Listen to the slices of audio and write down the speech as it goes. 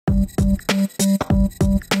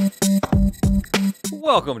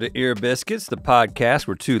Welcome to Ear Biscuits, the podcast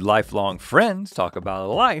where two lifelong friends talk about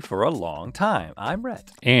life for a long time. I'm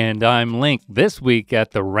Rhett. And I'm Link. This week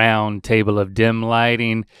at the round table of dim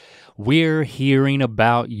lighting, we're hearing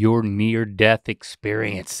about your near-death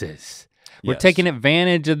experiences. We're taking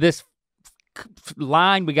advantage of this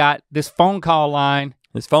line. We got this phone call line.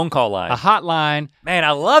 A hotline. Man,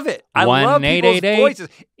 I love it. I love people's voices.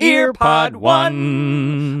 Earpod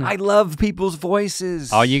 1. I love people's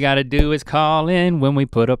voices. All you gotta do is call in when we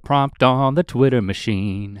put a prompt on the Twitter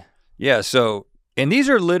machine. Yeah, so, and these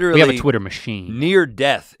are literally- We have a Twitter machine.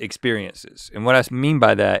 Near-death experiences. And what I mean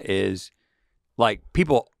by that is, like,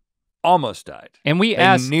 people almost died. And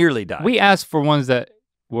they nearly died. We asked for ones that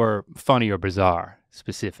were funny or bizarre.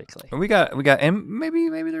 Specifically. And we got, and maybe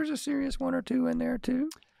there's a serious one or two in there too.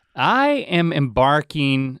 I am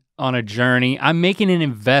embarking on a journey. I'm making an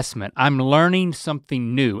investment. I'm learning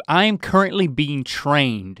something new. I am currently being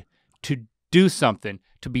trained to do something,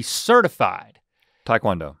 to be certified.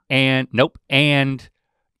 Taekwondo. And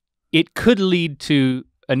it could lead to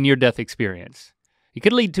a near-death experience. It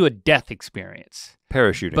could lead to a death experience.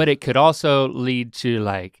 Parachuting. But it could also lead to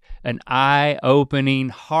like an eye-opening,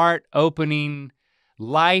 heart-opening,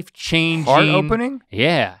 life-changing. Heart-opening?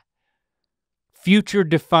 Yeah.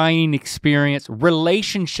 Future-defining experience,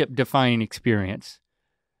 relationship-defining experience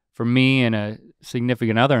for me and a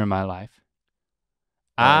significant other in my life.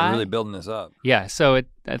 I'm really building this up. Yeah, so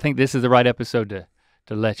I think this is the right episode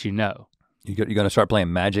to let you know. You're gonna start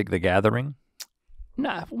playing Magic the Gathering?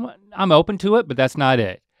 No, I'm open to it, but that's not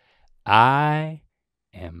it. I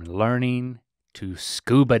am learning to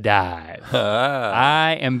scuba dive.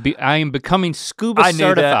 I am becoming scuba certified. I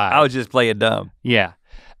knew that. I was just playing dumb. Yeah.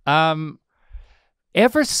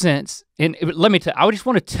 Ever since, and let me tell, I just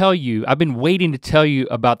want to tell you, I've been waiting to tell you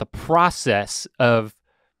about the process of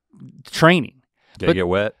training. Did you get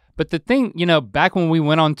wet? But the thing, back when we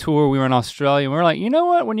went on tour, we were in Australia, and we were like, you know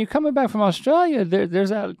what? When you're coming back from Australia,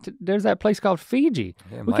 there's that place called Fiji.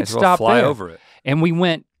 Yeah, we could well stop fly there. over it. And we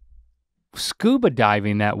went scuba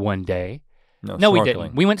diving that one day. No, we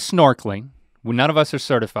didn't. We went snorkeling. None of us are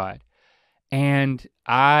certified. And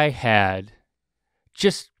I had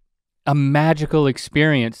just a magical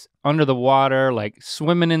experience under the water, like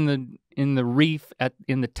swimming in the reef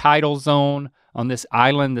in the tidal zone on this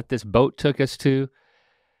island that this boat took us to.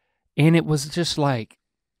 And it was just like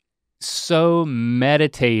so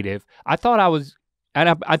meditative. I thought I was,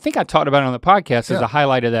 and I think I talked about it on the podcast as a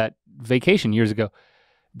highlight of that vacation years ago,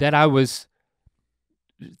 that I was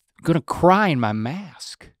gonna cry in my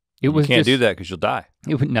mask. You can't do that because you'll die.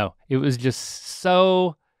 It was just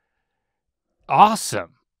so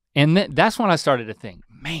awesome. And that's when I started to think,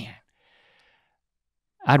 man,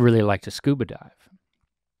 I'd really like to scuba dive.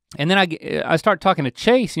 And then I start talking to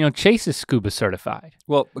Chase. Chase is scuba certified.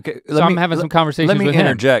 Well, okay. I'm having some conversations with him. Let me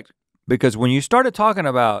interject, because when you started talking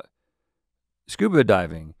about scuba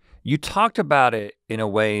diving, you talked about it in a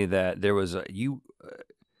way that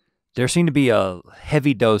there seemed to be a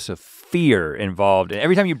heavy dose of fear involved. And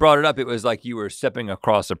every time you brought it up, it was like you were stepping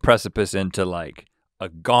across a precipice into like a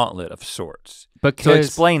gauntlet of sorts. So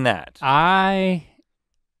explain that. I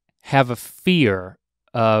have a fear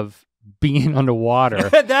of being underwater.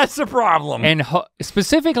 That's the problem. And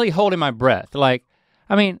specifically holding my breath. Like,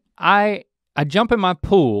 I jump in my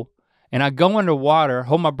pool and I go underwater,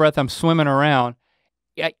 hold my breath, I'm swimming around.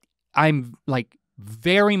 I'm like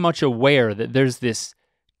very much aware that there's this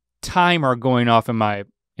timer going off in my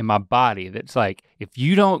body that's like, if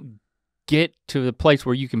you don't get to the place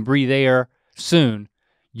where you can breathe air soon,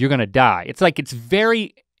 you're gonna die. It's like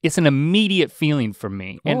it's an immediate feeling for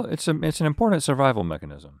me. Well, it's an important survival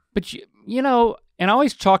mechanism. But and I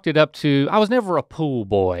always chalked it up to, I was never a pool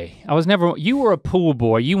boy. You were a pool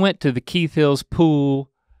boy. You went to the Keith Hills pool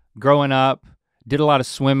growing up, did a lot of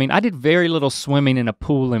swimming. I did very little swimming in a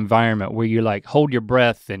pool environment where you like hold your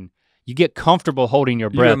breath and you get comfortable holding your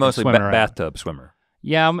breath. You're mostly and swimming bathtub swimmer.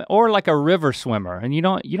 Yeah, or like a river swimmer, and you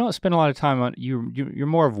don't spend a lot of time on you're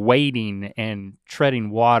more of wading and treading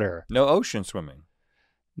water. No ocean swimming.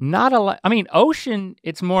 Not a lot. Ocean,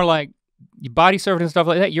 it's more like you body surfing and stuff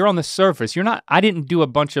like that. You're on the surface. I didn't do a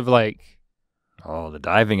bunch of like. Oh, the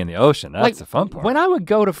diving in the ocean. That's the fun part. When I would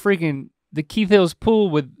go to freaking the Keith Hills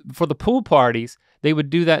pool for the pool parties, they would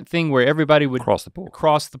do that thing where everybody would cross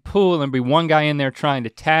the pool and be one guy in there trying to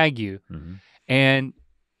tag you. Mm-hmm. And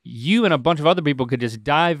you and a bunch of other people could just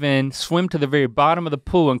dive in, swim to the very bottom of the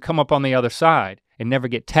pool and come up on the other side and never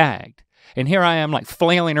get tagged. And here I am like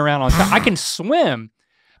flailing around on top. I can swim,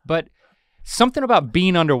 but something about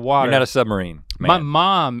being underwater. You're not a submarine, man. My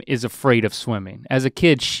mom is afraid of swimming. As a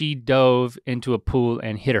kid, she dove into a pool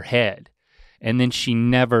and hit her head. And then she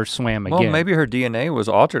never swam again. Well, maybe her DNA was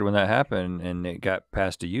altered when that happened and it got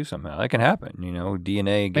passed to you somehow. That can happen, you know,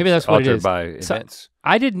 DNA gets maybe that's what altered it is. by events.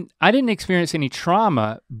 I didn't experience any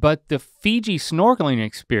trauma, but the Fiji snorkeling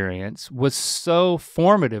experience was so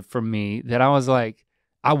formative for me that I was like,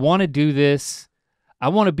 I wanna do this. I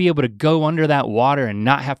wanna be able to go under that water and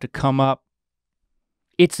not have to come up.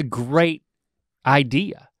 It's a great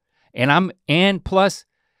idea. And plus,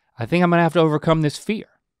 I think I'm gonna have to overcome this fear.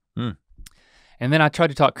 And then I tried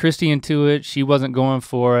to talk Christy into it. She wasn't going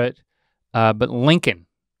for it, but Lincoln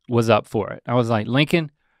was up for it. I was like, Lincoln,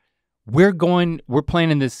 we're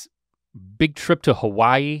planning this big trip to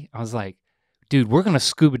Hawaii. I was like, dude, we're gonna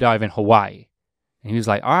scuba dive in Hawaii. And he was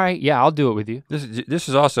like, all right, yeah, I'll do it with you. This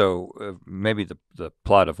is also maybe the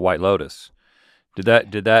plot of White Lotus. Did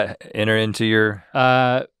that enter into your?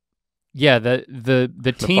 Yeah, the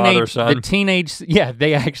teenage, yeah,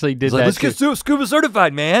 they actually did that. Let's get scuba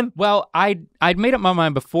certified, man. Well, I'd made up my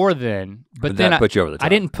mind before then, but then put you over the top. I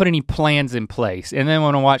didn't put any plans in place. And then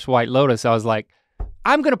when I watched White Lotus, I was like,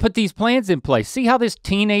 I'm gonna put these plans in place. See how this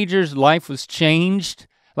teenager's life was changed?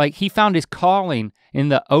 Like he found his calling in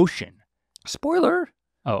the ocean. Spoiler.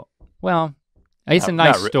 Oh, well, it's a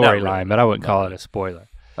nice storyline, but I wouldn't call it a spoiler.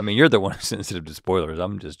 I mean, you're the one who's sensitive to spoilers.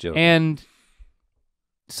 I'm just joking. And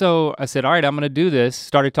so I said, all right, I'm gonna do this.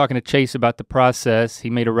 Started talking to Chase about the process. He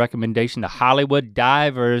made a recommendation to Hollywood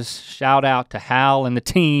Divers. Shout out to Hal and the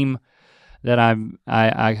team that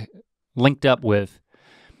I linked up with.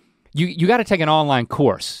 You gotta take an online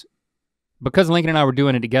course. Because Lincoln and I were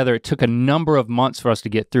doing it together, it took a number of months for us to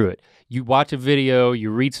get through it. You watch a video, you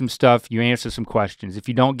read some stuff, you answer some questions. If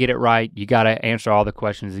you don't get it right, you gotta answer all the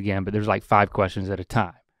questions again, but there's like 5 questions at a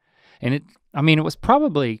time. And it was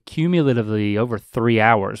probably cumulatively over 3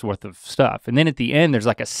 hours worth of stuff. And then at the end, there's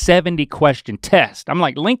like a 70 question test. I'm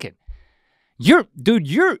like, Lincoln, you're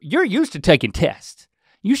used to taking tests.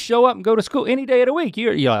 You show up and go to school any day of the week.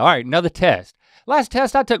 You're like, all right, another test. Last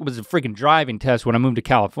test I took was a freaking driving test when I moved to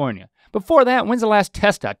California. Before that, when's the last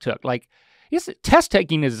test I took? Like, test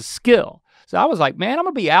taking is a skill. So I was like, man, I'm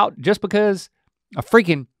gonna be out just because I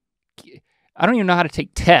don't even know how to take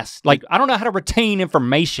tests. Like, I don't know how to retain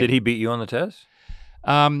information. Did he beat you on the test?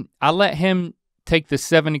 I let him take the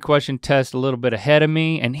 70 question test a little bit ahead of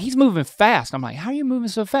me, and he's moving fast. I'm like, how are you moving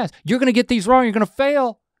so fast? You're gonna get these wrong, you're gonna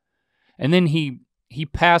fail. And then he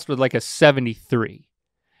passed with like a 73.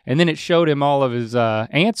 And then it showed him all of his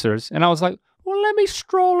answers, and I was like, well, let me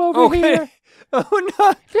stroll over here. Oh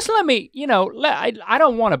no. Just let me, I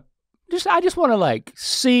don't wanna, I just wanna like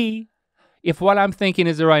see if what I'm thinking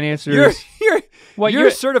is the right answer.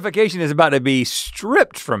 Your certification is about to be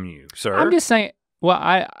stripped from you, sir. I'm just saying,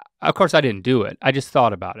 well, of course I didn't do it. I just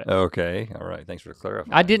thought about it. Okay, all right, thanks for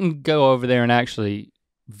clarifying. I didn't go over there and actually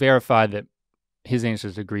verify that his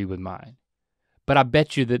answers agree with mine. But I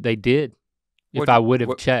bet you that they did if I would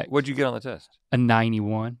have checked. What'd you get on the test? A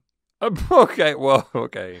 91. Okay, well,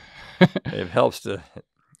 okay. It helps. You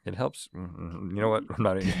know what? I'm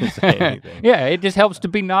not even gonna say anything. Yeah, it just helps to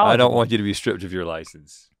be knowledgeable. I don't want you to be stripped of your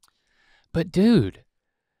license. But dude,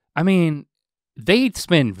 I mean, they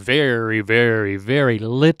spend very, very, very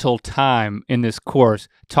little time in this course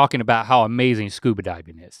talking about how amazing scuba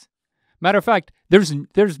diving is. Matter of fact,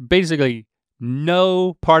 there's basically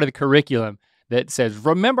no part of the curriculum that says,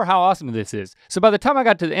 remember how awesome this is. So by the time I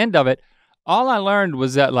got to the end of it, all I learned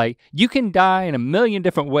was that like, you can die in a million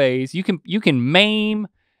different ways. You can maim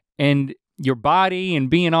and your body and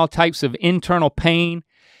be in all types of internal pain.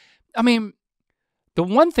 I mean, the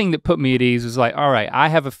one thing that put me at ease was like, all right, I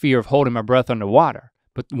have a fear of holding my breath underwater.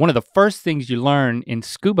 But one of the first things you learn in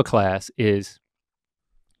scuba class is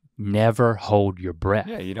never hold your breath.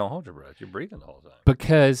 Yeah, you don't hold your breath. You're breathing the whole time.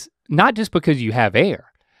 Because, not just because you have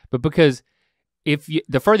air, but because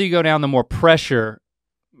the further you go down, the more pressure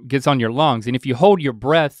gets on your lungs. And if you hold your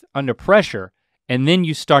breath under pressure and then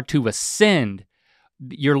you start to ascend,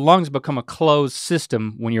 your lungs become a closed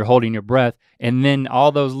system when you're holding your breath. And then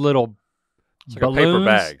all those little balloons, like a paper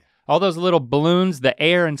bag. All those little balloons, the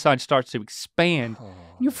air inside starts to expand.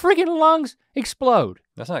 Your freaking lungs explode.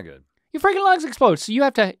 That's not good. Your freaking lungs explode. So you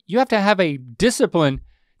have to have a discipline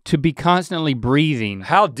to be constantly breathing.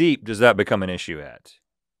 How deep does that become an issue at?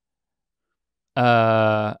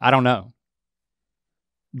 I don't know.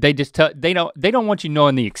 They just they don't want you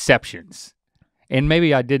knowing the exceptions. And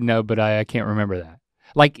maybe I did know, but I can't remember that.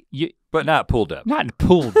 Like but not pool depth. Not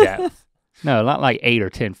pool depth. No, not like 8 or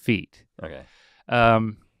 10 feet. Okay.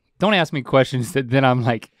 Don't ask me questions that then I'm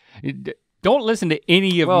like, Don't listen to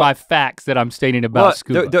any of my facts that I'm stating about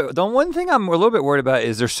scuba. The one thing I'm a little bit worried about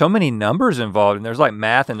is there's so many numbers involved, and there's like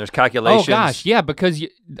math and there's calculations. Oh gosh, yeah, because you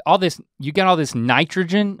got all this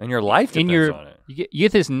nitrogen, and your life depends on it. You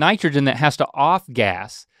get this nitrogen that has to off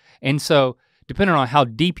gas, and so depending on how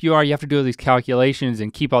deep you are, you have to do all these calculations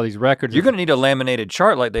and keep all these records. You're gonna need a laminated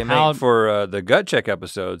chart like they make for the gut check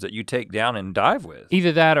episodes that you take down and dive with.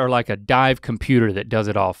 Either that or like a dive computer that does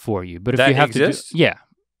it all for you. But if that you have exists? to yeah.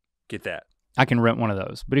 Get that. I can rent one of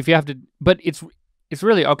those. But if you have to, but it's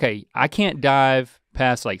really, okay, I can't dive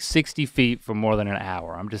past like 60 feet for more than an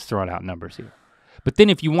hour. I'm just throwing out numbers here. But then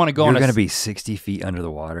if you want to go You're gonna be 60 feet under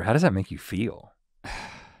the water. How does that make you feel?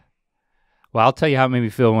 Well, I'll tell you how it made me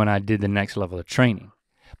feel when I did the next level of training.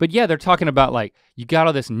 But yeah, they're talking about like, you got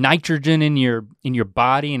all this nitrogen in your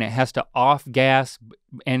body and it has to off gas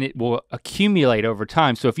and it will accumulate over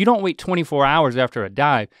time. So if you don't wait 24 hours after a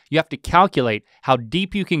dive, you have to calculate how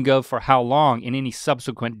deep you can go for how long in any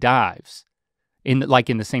subsequent dives in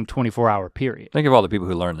the same 24-hour period. Think of all the people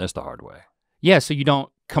who learned this the hard way. Yeah, so you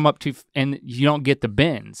don't come up to, and you don't get the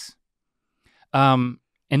bends. And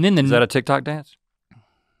then Is that a TikTok dance?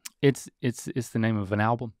 It's the name of an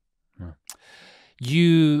album. Yeah.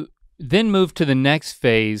 You then move to the next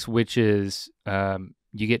phase, which is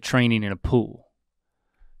you get training in a pool.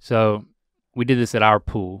 So we did this at our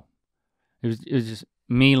pool. It was just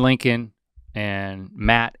me, Lincoln, and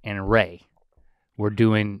Matt and Ray were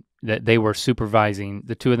doing that. They were supervising,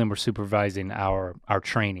 the two of them were supervising our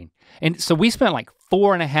training. And so we spent like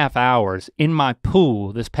 4.5 hours in my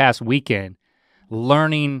pool this past weekend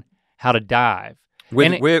learning how to dive.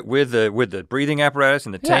 With the breathing apparatus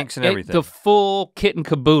and the tanks and everything. The full kit and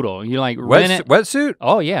caboodle. You like wetsuit?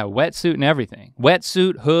 Oh yeah, wetsuit and everything.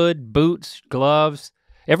 Wetsuit, hood, boots, gloves,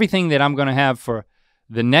 everything that I'm gonna have for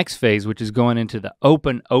the next phase, which is going into the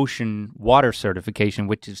open ocean water certification,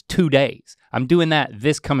 which is 2 days. I'm doing that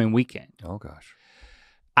this coming weekend. Oh gosh.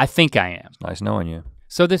 I think I am. It's nice knowing you.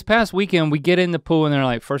 So this past weekend, we get in the pool and they're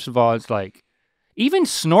like, first of all, it's like, even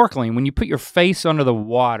snorkeling, when you put your face under the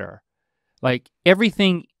water, like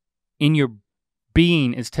everything in your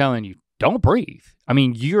being is telling you, don't breathe. I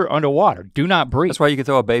mean, you're underwater, do not breathe. That's why you can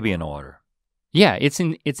throw a baby in the water. Yeah, it's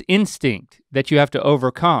instinct that you have to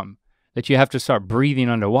overcome, that you have to start breathing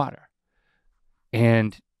underwater.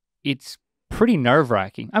 And it's pretty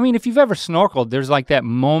nerve-wracking. I mean, if you've ever snorkeled, there's like that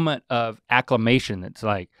moment of acclimation that's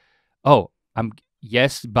like, oh,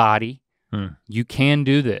 yes, body, you can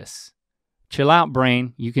do this. Chill out,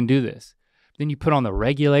 brain, you can do this. Then you put on the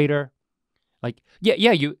regulator. Like,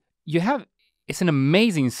 you have, it's an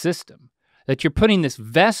amazing system that you're putting this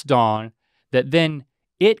vest on that then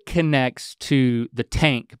it connects to the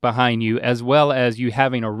tank behind you, as well as you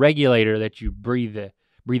having a regulator that you breathe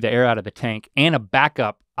the air out of the tank, and a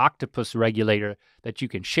backup octopus regulator that you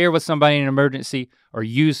can share with somebody in an emergency or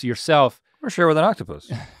use yourself. Or share with an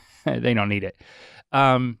octopus. They don't need it.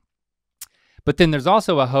 But then there's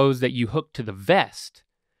also a hose that you hook to the vest,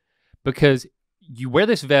 because you wear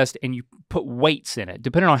this vest and you put weights in it.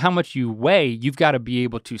 Depending on how much you weigh, you've got to be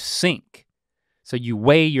able to sink. So you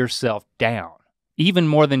weigh yourself down, even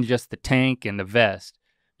more than just the tank and the vest,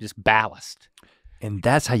 just ballast. And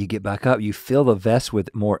that's how you get back up. You fill the vest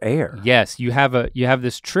with more air. Yes, you have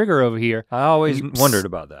this trigger over here. I always wondered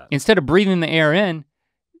about that. Instead of breathing the air in,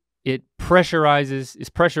 it's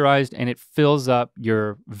pressurized and it fills up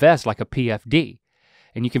your vest like a PFD.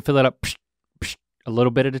 And you can fill it up a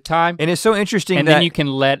little bit at a time. And it's so interesting and that then you can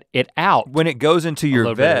let it out. When it goes into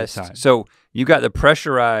your vest, so you got the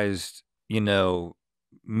pressurized,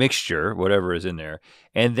 mixture, whatever is in there.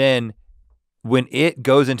 And then when it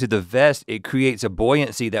goes into the vest, it creates a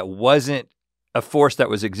buoyancy that wasn't a force that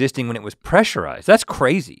was existing when it was pressurized. That's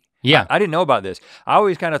crazy. Yeah. I didn't know about this. I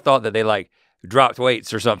always kind of thought that they like dropped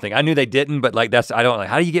weights or something. I knew they didn't, but like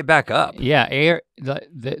how do you get back up? Yeah,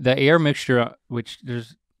 the air mixture, which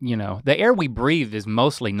there's, the air we breathe is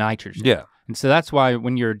mostly nitrogen. Yeah. And so that's why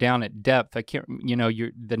when you're down at depth,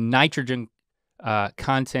 the nitrogen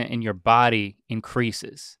content in your body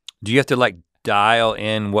increases. Do you have to like dial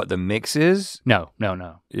in what the mix is? No.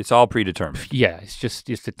 It's all predetermined. Yeah, it's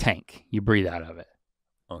just a tank. You breathe out of it.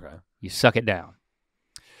 Okay. You suck it down.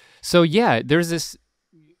 So yeah,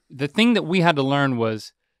 the thing that we had to learn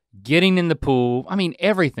was getting in the pool. I mean,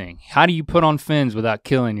 everything. How do you put on fins without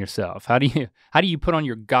killing yourself? How do you put on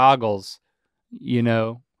your goggles, in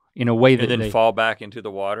a way that and then fall back into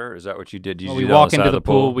the water? Is that what you did? We walk into the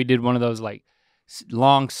pool. We did one of those like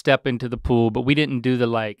long step into the pool, but we didn't do the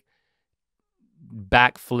like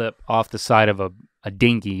backflip off the side of a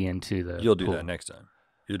dinghy into the You'll do pool. that next time.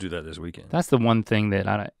 You'll do that this weekend. That's the one thing that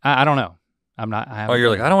I don't know. I'm not. You're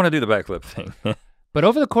like, I don't want to do the backflip thing. But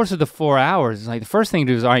over the course of the 4 hours, it's like the first thing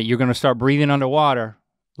to do is, all right, you're gonna start breathing underwater.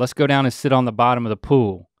 Let's go down and sit on the bottom of the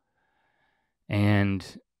pool. And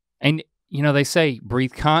you know, they say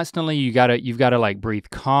breathe constantly. You've gotta like breathe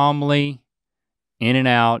calmly, in and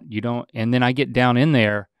out. And then I get down in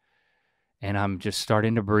there and I'm just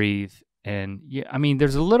starting to breathe. And yeah, I mean,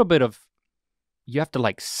 there's a little bit of, you have to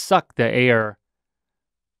like suck the air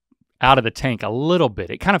out of the tank a little bit.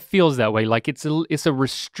 It kind of feels that way, like it's a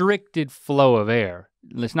restricted flow of air.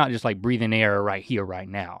 It's not just like breathing air right here, right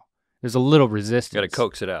now. There's a little resistance. You gotta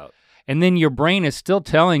coax it out. And then your brain is still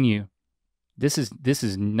telling you, this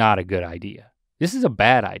is not a good idea. This is a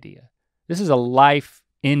bad idea. This is a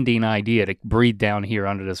life-ending idea to breathe down here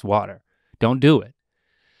under this water. Don't do it.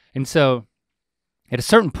 And so at a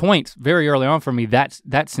certain point, very early on for me, that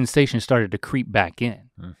sensation started to creep back in.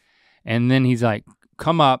 And then he's like,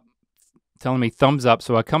 come up, telling me thumbs up.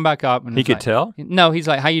 So I come back up. And he could tell? No, he's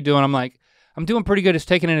like, how you doing? I'm like, I'm doing pretty good. It's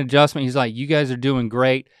taking an adjustment. He's like, you guys are doing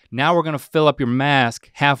great. Now we're gonna fill up your mask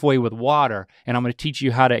halfway with water, and I'm gonna teach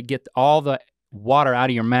you how to get all the water out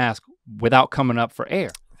of your mask without coming up for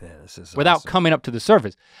air. Yeah, this is without awesome. coming up to the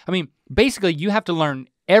surface. I mean, basically you have to learn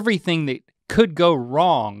everything that could go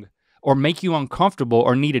wrong or make you uncomfortable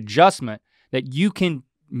or need adjustment, that you can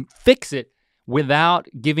fix it without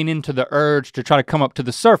giving into the urge to try to come up to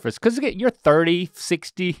the surface. Because you're 30,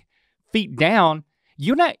 60 feet down,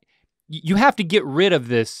 you have to get rid of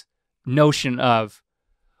this notion of,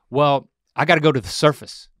 well, I gotta go to the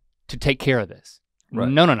surface to take care of this. Right.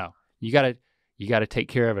 No. You gotta take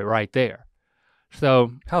care of it right there.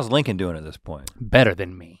 So how's Lincoln doing at this point? better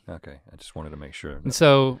than me. Okay, I just wanted to make sure. And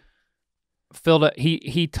so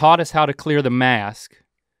he taught us how to clear the mask,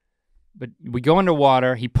 but we go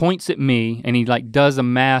underwater, he points at me and he like does a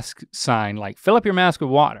mask sign, like fill up your mask with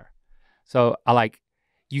water. So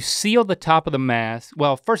you seal the top of the mask.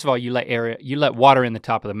 Well, first of all, you let water in the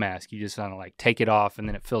top of the mask. You just kind of like take it off and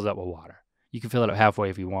then it fills up with water. You can fill it up halfway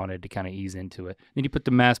if you wanted to kind of ease into it. Then you put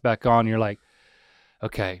the mask back on, you're like,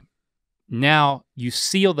 okay. Now you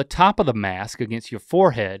seal the top of the mask against your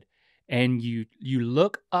forehead and you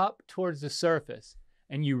look up towards the surface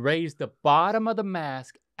and you raise the bottom of the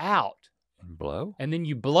mask out. And blow? And then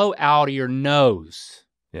you blow out of your nose,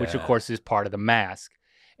 which of Yeah. course is part of the mask.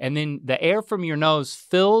 And then the air from your nose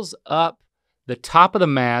fills up the top of the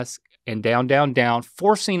mask and down,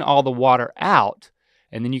 forcing all the water out.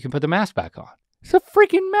 And then you can put the mask back on. It's a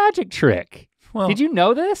freaking magic trick. Well, Did you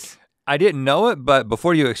know this? I didn't know it, but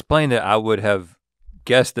before you explained it, I would have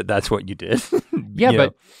guessed that that's what you did. Yeah, You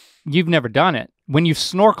but know? you've never done it. When you've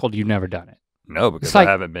snorkeled, you've never done it. No, because It's like-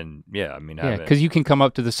 I haven't been, I haven't. Yeah, because you can come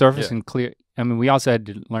up to the surface Yeah. and clear. I mean, we also had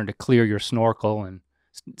to learn to clear your snorkel and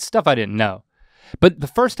stuff I didn't know. But the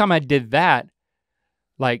first time I did that,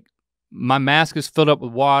 like my mask is filled up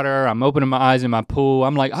with water. I'm opening my eyes in my pool.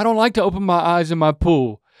 I'm like, I don't like to open my eyes in my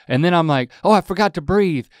pool. And then I'm like, oh, I forgot to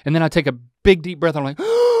breathe. And then I take a big deep breath. I'm like,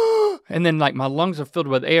 and then like my lungs are filled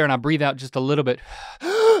with air and I breathe out just a little bit.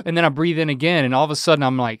 And then I breathe in again. And all of a sudden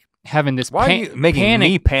I'm like having this Why are you making panic.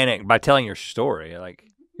 me panic by telling your story? Like,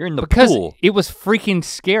 you're in the Because pool. it was freaking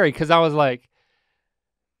scary because I was like,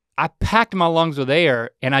 I packed my lungs with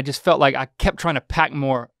air and I just felt like I kept trying to pack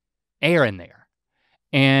more air in there.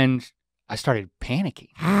 And I started panicking.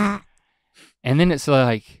 And then it's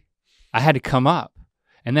like, I had to come up.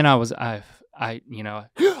 And then I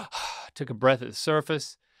took a breath at the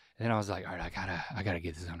surface. And then I was like, all right, I gotta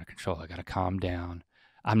get this under control. I gotta calm down.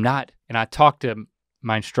 And I talked to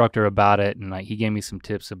my instructor about it and like, he gave me some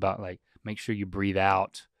tips about like, make sure you breathe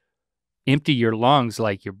out. Empty your lungs,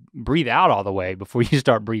 like you breathe out all the way before you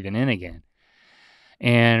start breathing in again.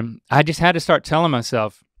 And I just had to start telling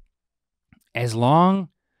myself,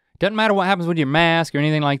 doesn't matter what happens with your mask or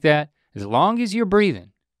anything like that, as long as you're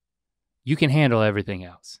breathing, you can handle everything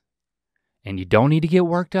else. And you don't need to get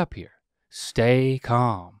worked up here. Stay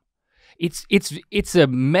calm. It's a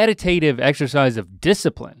meditative exercise of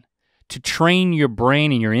discipline to train your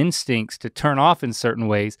brain and your instincts to turn off in certain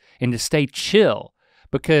ways and to stay chill.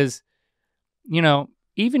 Because,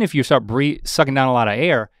 even if you start sucking down a lot of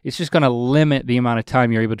air, it's just gonna limit the amount of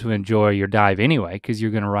time you're able to enjoy your dive anyway, because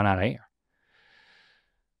you're gonna run out of air.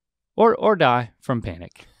 Or die from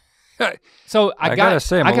panic. So I gotta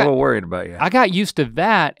say, I'm a little worried about you. I got used to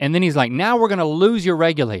that, and then he's like, now we're gonna lose your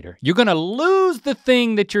regulator. You're gonna lose the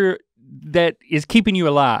thing that is keeping you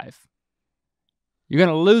alive. You're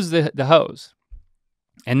gonna lose the hose.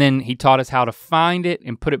 And then he taught us how to find it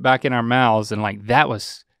and put it back in our mouths, and like that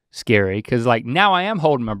was scary, because like now I am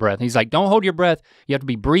holding my breath. He's like, don't hold your breath, you have to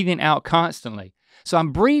be breathing out constantly. So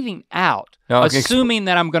I'm breathing out, Now, assuming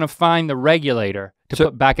that I'm gonna find the regulator to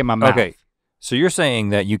put back in my mouth. Okay, So you're saying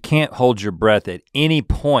that you can't hold your breath at any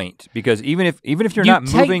point because even if you're not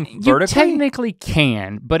moving vertically? You technically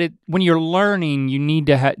can, but when you're learning, you need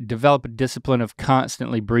to develop a discipline of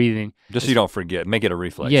constantly breathing. Just so you don't forget, make it a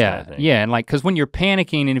reflex. Yeah, kind of thing. yeah, and like, cause when you're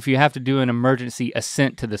panicking and if you have to do an emergency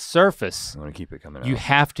ascent to the surface, I want to keep it coming out. You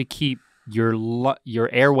have to keep your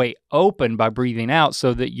airway open by breathing out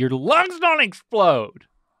so that your lungs don't explode.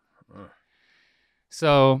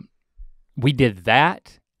 So we did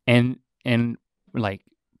that and like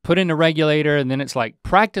put in a regulator and then it's like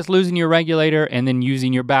practice losing your regulator and then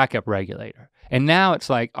using your backup regulator. And now it's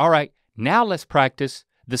like, all right, now let's practice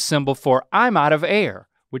the symbol for I'm out of air,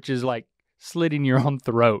 which is like slitting your own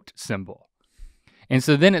throat symbol. And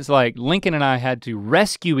so then it's like Lincoln and I had to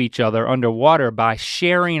rescue each other underwater by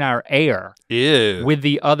sharing our air with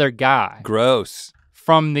the other guy. Gross.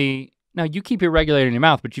 Now you keep your regulator in your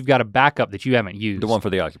mouth, but you've got a backup that you haven't used. The one for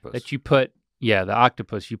the octopus. That you put, yeah, the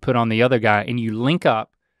octopus, you put on the other guy and you link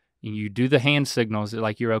up and you do the hand signals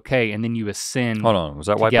like you're okay and then you ascend. Hold on, was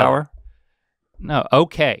that white power? No,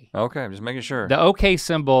 okay. Okay, I'm just making sure. The okay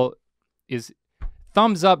symbol is,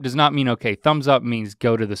 thumbs up does not mean okay. Thumbs up means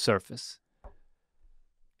go to the surface.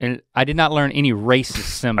 And I did not learn any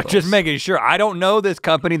racist symbols. I'm just making sure. I don't know this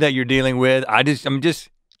company that you're dealing with. I'm just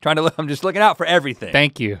looking out for everything.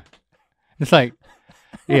 Thank you. It's like,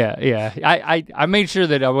 yeah. I made sure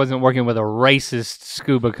that I wasn't working with a racist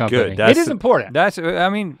scuba company. Good. It is important.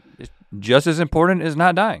 It's just as important as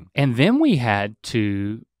not dying. And then we had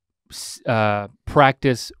to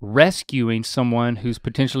practice rescuing someone who's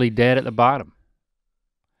potentially dead at the bottom.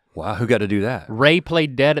 Wow, who got to do that? Ray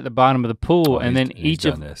played dead at the bottom of the pool, and then each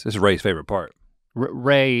of this is Ray's favorite part.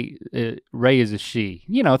 Ray is a she.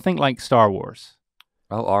 You know, think like Star Wars.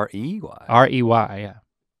 Oh, R-E-Y. R-E-Y, yeah.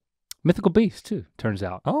 Mythical beast too, turns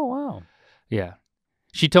out. Oh wow. Yeah.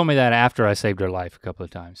 She told me that after I saved her life a couple of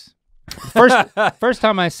times. First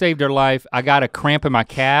time I saved her life, I got a cramp in my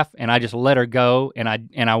calf and I just let her go and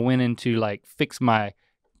I went into like fix my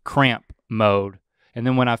cramp mode. And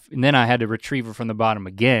then I had to retrieve her from the bottom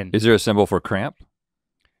again. Is there a symbol for cramp?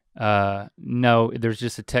 No, there's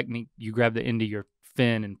just a technique. You grab the end of your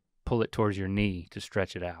fin and pull it towards your knee to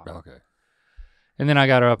stretch it out. Okay. And then I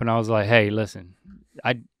got her up and I was like, hey, listen,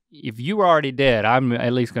 if you were already dead, I'm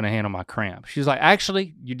at least gonna handle my cramp. She's like,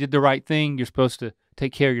 actually, you did the right thing. You're supposed to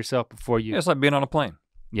take care of yourself before you. Yeah, it's like being on a plane.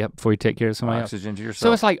 Yep, before you take care of somebody else. Oxygen to yourself.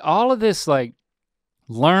 So it's like all of this, like,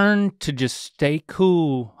 learn to just stay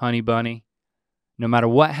cool, honey bunny, no matter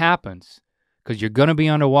what happens, because you're gonna be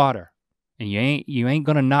underwater, and you ain't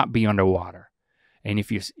gonna not be underwater. And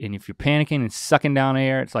if you're panicking and sucking down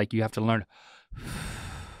air, it's like you have to learn.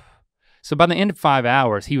 So by the end of 5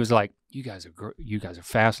 hours, he was like, you guys are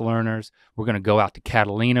fast learners. We're gonna go out to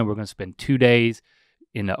Catalina. We're gonna spend 2 days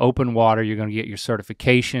in the open water. You're gonna get your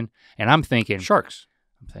certification. And I'm thinking, sharks.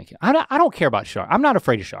 I don't care about sharks. I'm not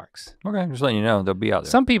afraid of sharks. Okay, just letting you know, they'll be out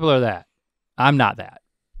there. Some people are that. I'm not that.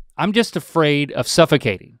 I'm just afraid of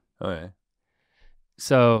suffocating. Okay.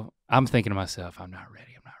 So I'm thinking to myself, I'm not ready.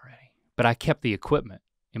 But I kept the equipment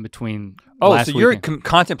in between. Oh, so you're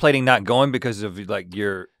contemplating not going because of like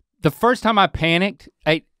your. The first time I panicked,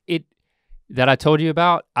 that I told you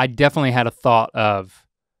about, I definitely had a thought of,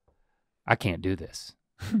 I can't do this.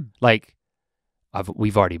 Like,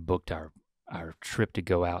 we've already booked our trip to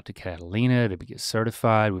go out to Catalina to get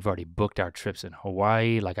certified. We've already booked our trips in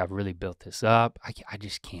Hawaii. Like, I've really built this up. I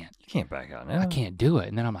just can't. You can't back out now. I can't do it.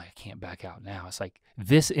 And then I'm like, I can't back out now. It's like,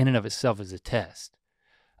 this in and of itself is a test.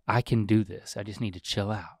 I can do this. I just need to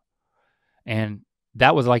chill out. And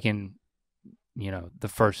that was like in, the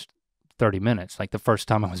first 30 minutes, like the first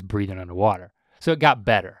time I was breathing underwater. So it got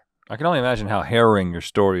better. I can only imagine how harrowing your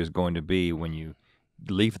story is going to be when you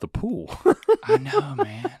leave the pool. I know,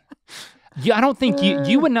 man. I don't think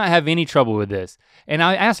you would not have any trouble with this. And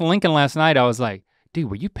I asked Lincoln last night, I was like, dude,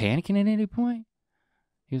 were you panicking at any point?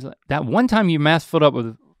 He was like, that one time you mask filled up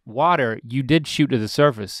with water, you did shoot to the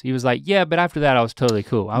surface. He was like, yeah, but after that I was totally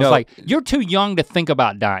cool. I was like, you're too young to think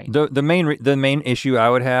about dying. The main issue I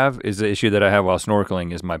would have is the issue that I have while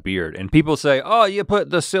snorkeling is my beard. And people say, oh, you put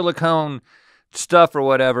the silicone stuff or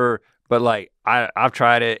whatever, but like I've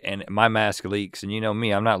tried it and my mask leaks, and you know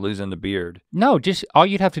me, I'm not losing the beard. No, just all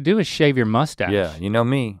you'd have to do is shave your mustache. Yeah, you know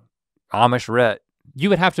me, Amish Rhett. You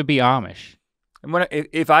would have to be Amish. And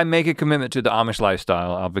if I make a commitment to the Amish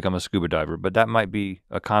lifestyle, I'll become a scuba diver, but that might be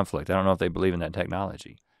a conflict. I don't know if they believe in that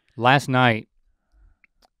technology. Last night,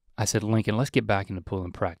 I said, Lincoln, let's get back in the pool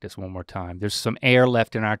and practice one more time. There's some air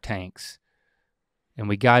left in our tanks. And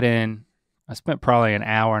we got in, I spent probably an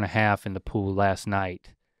hour and a half in the pool last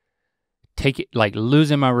night.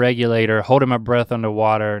 Losing my regulator, holding my breath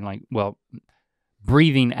underwater, and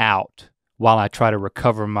breathing out while I try to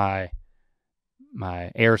recover my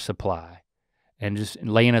air supply, and just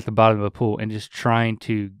laying at the bottom of the pool and just trying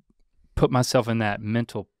to put myself in that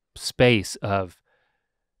mental space of,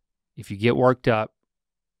 if you get worked up,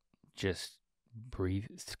 just breathe,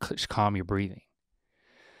 just calm your breathing.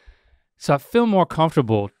 So I feel more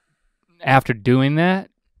comfortable after doing that.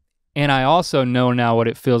 And I also know now what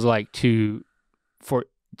it feels like to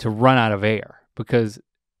run out of air, because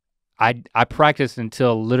I practiced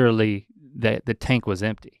until literally the tank was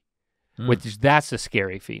empty, which that's a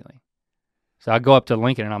scary feeling. So I go up to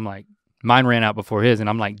Lincoln and I'm like, mine ran out before his, and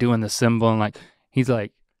I'm like doing the symbol, and like, he's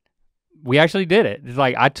like, we actually did it. It's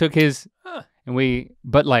like I took his, and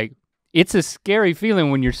but like, it's a scary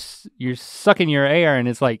feeling when you're sucking your air and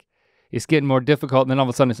it's like, it's getting more difficult, and then all of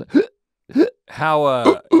a sudden it's like,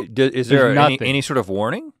 how, is there any sort of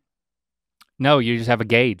warning? No, you just have a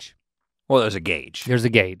gauge. Well, there's a gauge. There's a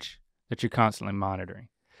gauge that you're constantly monitoring.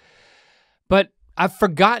 But I've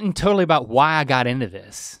forgotten totally about why I got into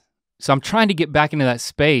this. So I'm trying to get back into that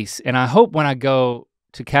space, and I hope when I go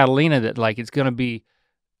to Catalina that like it's gonna be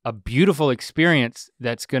a beautiful experience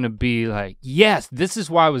that's gonna be like, yes, this is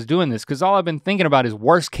why I was doing this, because all I've been thinking about is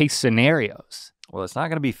worst case scenarios. Well, it's not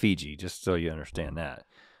gonna be Fiji, just so you understand that.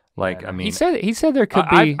 Like, Yeah, I mean, he said there could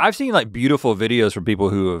be. I've seen like beautiful videos from people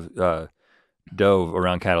who have dove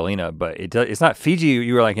around Catalina, but it's not Fiji.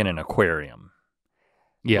 You were like in an aquarium.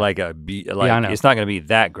 Yeah. Like I know. It's not gonna be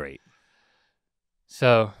that great.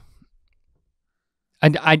 So,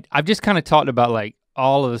 and I've just kind of talked about like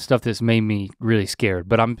all of the stuff that's made me really scared,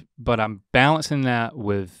 but I'm balancing that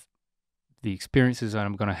with the experiences that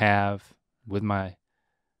I'm gonna have with my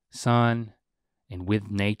son and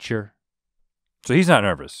with nature. So he's not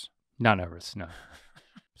nervous. Not nervous, no.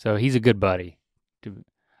 So he's a good buddy.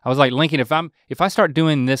 I was like, Lincoln, if I start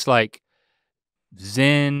doing this like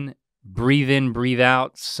Zen breathe in, breathe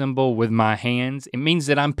out symbol with my hands, it means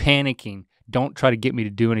that I'm panicking. Don't try to get me to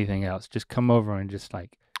do anything else. Just come over and just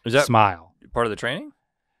like smile. Part of the training?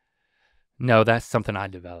 No, that's something I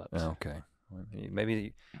developed. Oh, okay.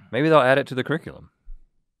 Maybe they'll add it to the curriculum.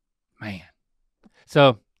 Man.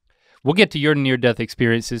 So we'll get to your near-death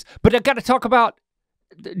experiences, but I gotta talk about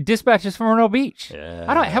Dispatches from Myrtle Beach.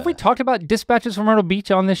 Yeah. Have we talked about Dispatches from Myrtle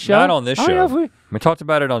Beach on this show? Not on this show. We talked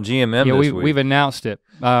about it on GMM this week. We've announced it.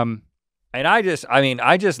 And I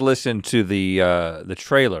just listened to the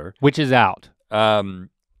trailer, which is out.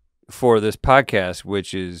 For this podcast,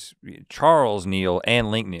 which is Charles Neal and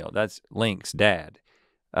Link Neal. That's Link's dad.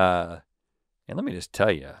 And let me just tell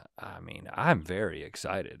you, I mean, I'm very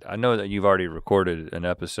excited. I know that you've already recorded an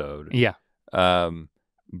episode. Yeah.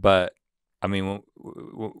 But I mean,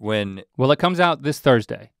 when it comes out this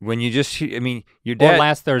Thursday. When you just, I mean, your dad, or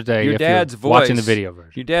last Thursday. Your if dad's you're voice, watching the video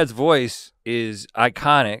version. Your dad's voice is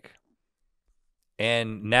iconic,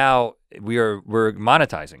 and now we're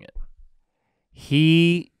monetizing it.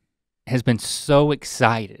 He has been so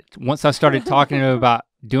excited once I started talking to him about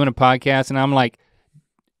doing a podcast, and I'm like,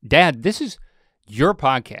 Dad, this is your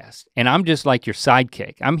podcast, and I'm just like your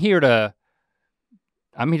sidekick. I'm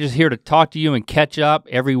just here to talk to you and catch up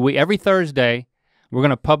every week. Every Thursday, we're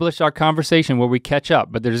gonna publish our conversation where we catch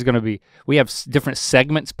up, but we have different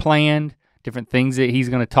segments planned, different things that he's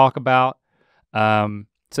gonna talk about.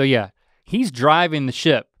 So yeah, he's driving the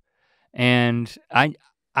ship, and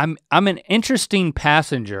I'm an interesting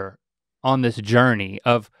passenger on this journey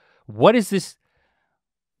of is this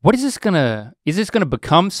gonna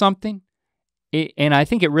become something? And I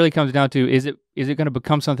think it really comes down to, is it gonna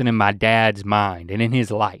become something in my dad's mind and in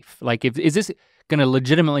his life? Like, is this gonna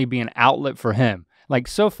legitimately be an outlet for him? Like,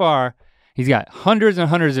 so far, he's got hundreds and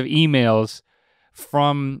hundreds of emails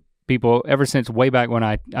from people ever since way back when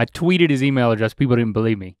I tweeted his email address. People didn't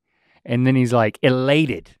believe me. And then he's like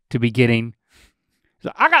elated to be getting,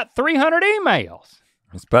 I got 300 emails.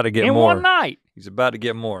 It's about to get in more. one night. He's about to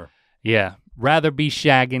get more. Yeah, rather be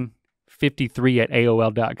shagging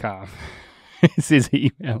 53@AOL.com. Is his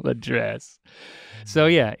email address. So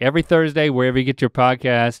yeah, every Thursday, wherever you get your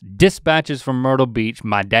podcast, Dispatches from Myrtle Beach,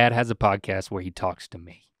 my dad has a podcast where he talks to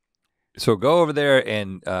me. So go over there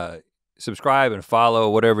and subscribe and follow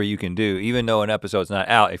whatever you can do, even though an episode's not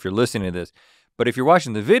out if you're listening to this. But if you're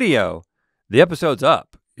watching the video, the episode's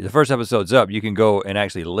up. The first episode's up. You can go and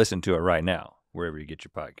actually listen to it right now, wherever you get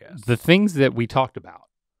your podcast. The things that we talked about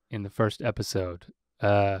in the first episode,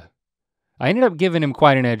 I ended up giving him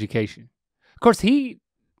quite an education. Of course, I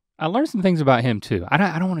learned some things about him too. I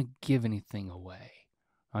don't want to give anything away.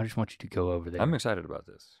 I just want you to go over there. I'm excited about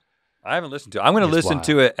this. I haven't listened to it. I'm going to listen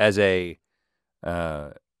to it as a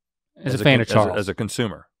fan of Charles. As a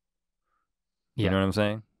consumer. You know what I'm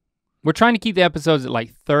saying? We're trying to keep the episodes at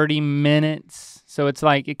like 30 minutes. So it's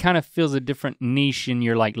like, it kind of feels a different niche in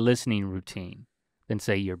your like listening routine than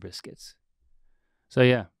say your Biscuits. So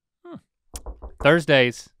yeah.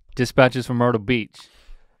 Thursdays, Dispatches from Myrtle Beach.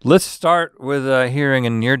 Let's start with hearing a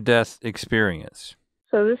near-death experience.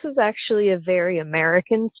 So this is actually a very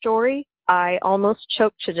American story. I almost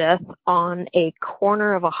choked to death on a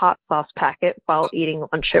corner of a hot sauce packet while eating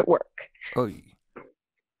lunch at work. Oh.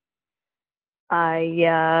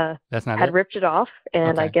 I That's not had it? ripped it off,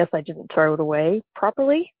 and Okay. I guess I didn't throw it away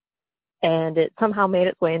properly, and it somehow made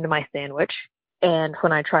its way into my sandwich. And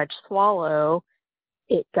when I tried to swallow,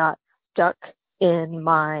 it got stuck in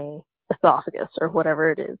my esophagus or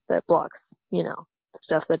whatever it is that blocks,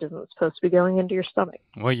 stuff that isn't supposed to be going into your stomach.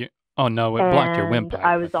 Well, oh no, it blocked your windpipe.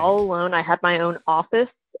 I was all alone. I had my own office,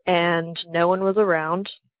 and no one was around.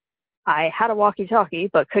 I had a walkie-talkie,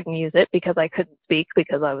 but couldn't use it because I couldn't speak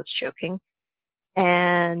because I was choking.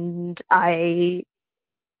 And I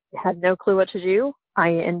had no clue what to do.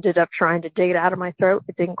 I ended up trying to dig it out of my throat.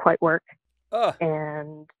 It didn't quite work.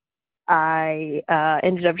 And I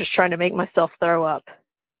ended up just trying to make myself throw up.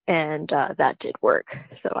 And that did work.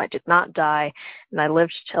 So I did not die, and I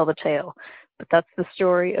lived to tell the tale. But that's the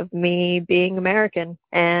story of me being American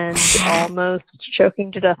and almost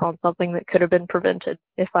choking to death on something that could have been prevented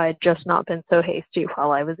if I had just not been so hasty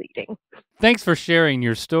while I was eating. Thanks for sharing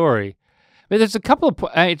your story. But there's a couple of,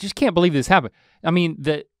 I just can't believe this happened. I mean,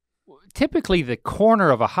 typically the corner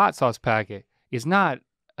of a hot sauce packet is not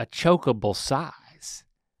a chokeable size.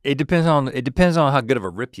 It depends on how good of a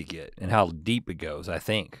rip you get and how deep it goes, I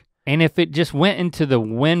think. And if it just went into the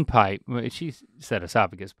windpipe, she said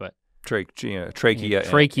esophagus, but trachea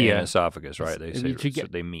and esophagus, right? They say so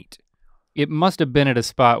they meet. It must have been at a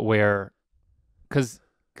spot where, because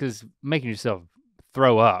making yourself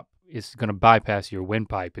throw up is gonna bypass your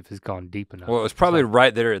windpipe if it's gone deep enough. Well, it was probably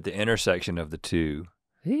right there at the intersection of the two.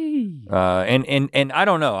 Hey. And I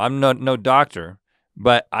don't know, I'm no doctor,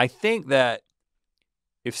 but I think that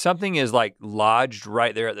if something is like lodged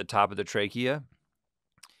right there at the top of the trachea,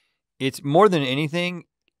 it's more than anything,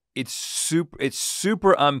 it's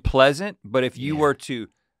super unpleasant, but if you were to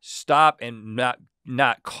stop and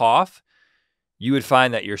not cough, you would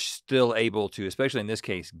find that you're still able to, especially in this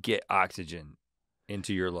case, get oxygen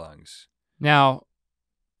into your lungs. Now,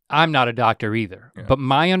 I'm not a doctor either, but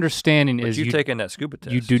my understanding is you've taken that scuba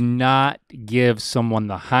test. You do not give someone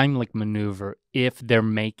the Heimlich maneuver if they're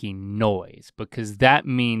making noise, because that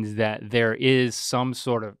means that there is some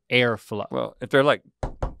sort of airflow. Well, if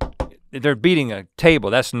they're beating a table,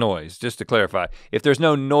 that's noise, just to clarify. If there's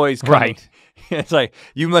no noise coming, it's like,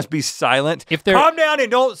 you must be silent. Calm down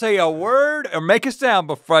and don't say a word or make a sound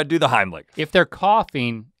before I do the Heimlich. If they're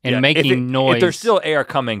coughing and making noise. If there's still air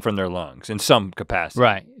coming from their lungs in some capacity.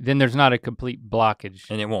 Right, then there's not a complete blockage.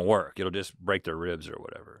 And it won't work, it'll just break their ribs or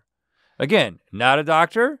whatever. Again, not a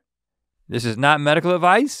doctor. This is not medical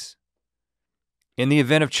advice. In the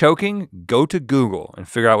event of choking, go to Google and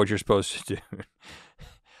figure out what you're supposed to do.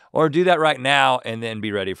 Or do that right now and then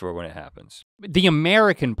be ready for when it happens. The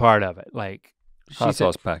American part of it, like hot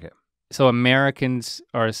sauce packet. So Americans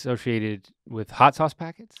are associated with hot sauce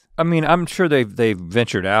packets? I mean, I'm sure they've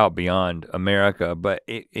ventured out beyond America, but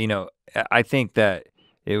I think that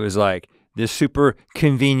it was like this super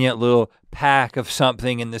convenient little pack of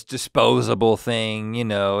something in this disposable thing.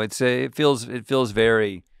 It feels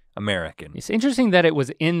very American. It's interesting that it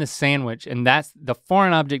was in the sandwich, and that's the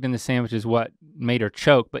foreign object in the sandwich is what made her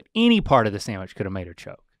choke, but any part of the sandwich could have made her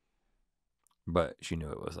choke. But she knew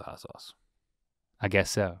it was the hot sauce. I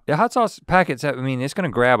guess so. The hot sauce packets, it's gonna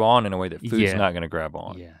grab on in a way that food's not gonna grab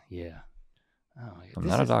on. Yeah. Oh, I'm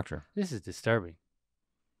not a doctor. This is disturbing.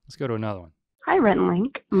 Let's go to another one. Hi, Rent and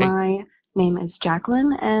Link. Hey. My name is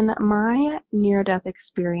Jacqueline, and my near-death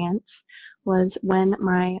experience was when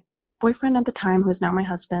my boyfriend at the time, who is now my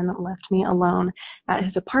husband, left me alone at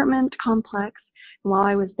his apartment complex. And while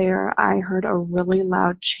I was there, I heard a really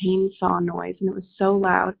loud chainsaw noise, and it was so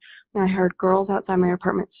loud. And I heard girls outside my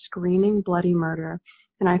apartment screaming bloody murder,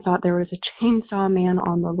 and I thought there was a chainsaw man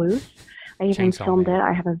on the loose. I even filmed it.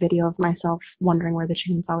 I have a video of myself wondering where the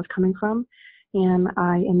chainsaw was coming from. And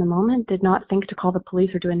I, in the moment, did not think to call the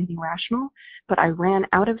police or do anything rational, but I ran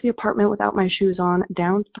out of the apartment without my shoes on,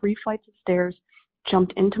 down 3 flights of stairs,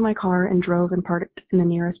 jumped into my car, and drove and parked in the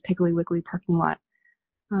nearest Piggly Wiggly parking lot.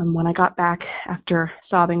 When I got back after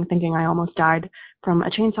sobbing, thinking I almost died from a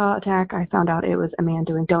chainsaw attack, I found out it was a man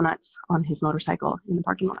doing donuts on his motorcycle in the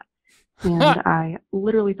parking lot. And I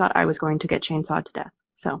literally thought I was going to get chainsawed to death.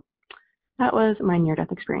 So that was my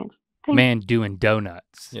near-death experience. man doing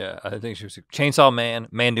donuts. Yeah, I think she was Chainsaw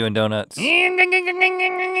Man doing donuts.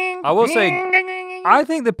 I will say, I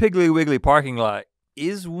think the Piggly Wiggly parking lot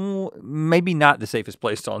is maybe not the safest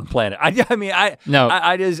place on the planet. I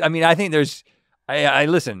think there's, I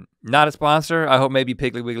listen, not a sponsor. I hope maybe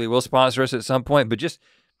Piggly Wiggly will sponsor us at some point, but just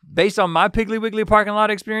based on my Piggly Wiggly parking lot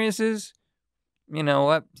experiences, you know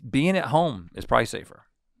what, being at home is probably safer.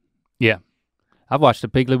 Yeah, I've watched a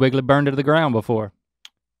Piggly Wiggly burn to the ground before.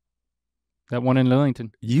 That one in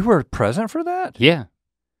Lillington. You were present for that? Yeah,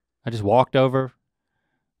 I just walked over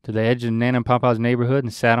to the edge of Nana and Papa's neighborhood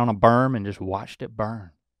and sat on a berm and just watched it burn.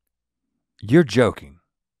 You're joking.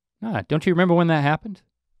 Nah, don't you remember when that happened?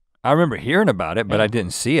 I remember hearing about it, but I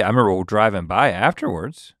didn't see it. I remember driving by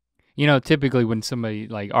afterwards. You know, typically when somebody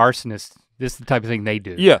like arsonists, this is the type of thing they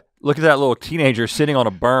do. Yeah, look at that little teenager sitting on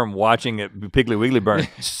a berm watching a Piggly Wiggly burn.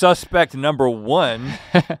 Suspect number one.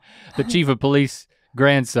 The chief of police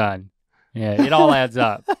grandson. Yeah, it all adds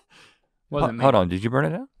up. Hold on, did you burn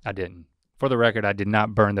it down? I didn't. For the record, I did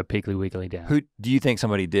not burn the Piggly Wiggly down. Who do you think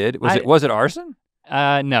somebody did? Was it arson?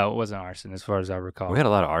 No, it wasn't arson as far as I recall. We had a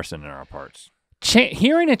lot of arson in our parts.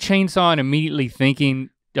 Hearing a chainsaw and immediately thinking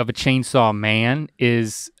of a chainsaw man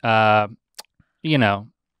is, you know,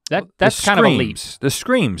 that's kind of a leap. The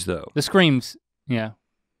screams, though. The screams, yeah.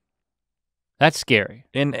 That's scary.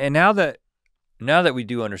 And now that we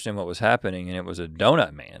do understand what was happening, and it was a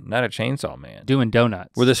donut man, not a chainsaw man. Doing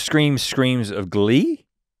donuts. Were the screams of glee?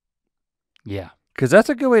 Yeah. Because that's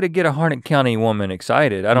a good way to get a Harnett County woman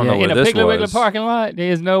excited. I don't know where this was. In a Piggly Wiggly parking lot,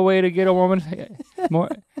 there's no way to get a woman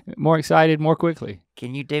more excited more quickly.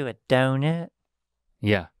 Can you do a donut?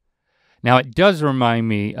 Yeah. Now it does remind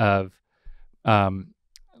me of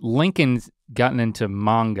Lincoln's gotten into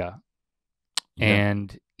manga,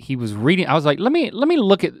 and he was reading. I was like, let me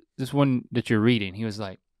look at this one that you're reading. He was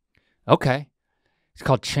like, okay, it's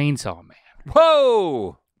called Chainsaw Man.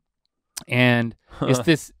 Whoa! And it's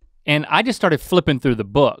this. And I just started flipping through the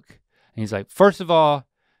book, and he's like, first of all,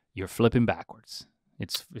 you're flipping backwards.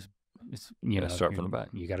 It's you know, start from the back.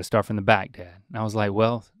 You got to start from the back, Dad. And I was like,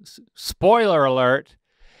 well, spoiler alert,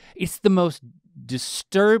 it's the most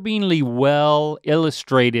disturbingly well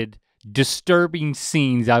illustrated, disturbing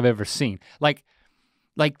scenes I've ever seen. Like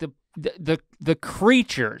the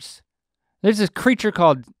creatures. There's this creature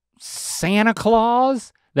called Santa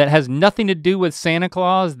Claus that has nothing to do with Santa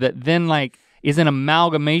Claus that then like is an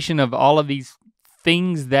amalgamation of all of these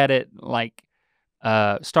things that it like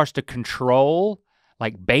starts to control,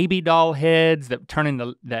 like baby doll heads that turn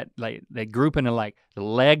into that like they group into like the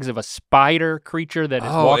legs of a spider creature that is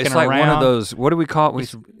walking around. Oh, it's like one of those. What do we call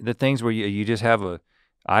it? The things where you just have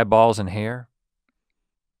eyeballs and hair.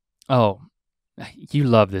 Oh, you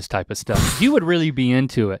love this type of stuff. You would really be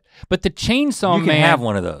into it. But the Chainsaw Man, you can have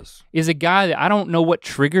one of those. Is a guy that I don't know what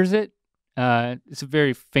triggers it. It's a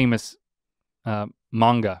very famous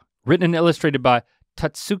manga, written and illustrated by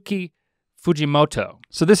Tatsuki Fujimoto.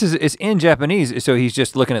 So it's in Japanese, so he's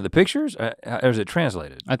just looking at the pictures, or is it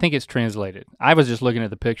translated? I think it's translated. I was just looking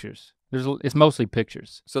at the pictures. It's mostly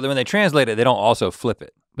pictures. So then when they translate it, they don't also flip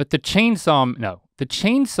it. But the Chainsaw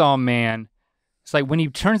Man, it's like when he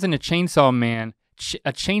turns into Chainsaw Man,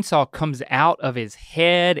 a chainsaw comes out of his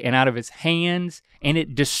head and out of his hands, and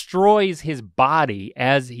it destroys his body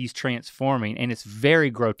as he's transforming, and it's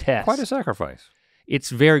very grotesque. Quite a sacrifice.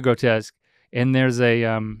 It's very grotesque, and there's a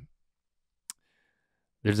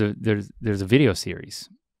video series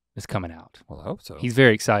that's coming out. Well, I hope so. He's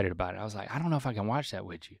very excited about it. I was like, I don't know if I can watch that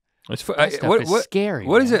with you. It's is scary.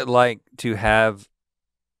 What man. is it like to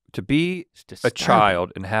be a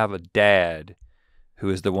child and have a dad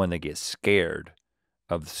who is the one that gets scared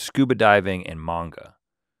of scuba diving and manga?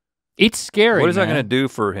 It's scary. What is that going to do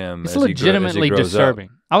for him? It's legitimately disturbing.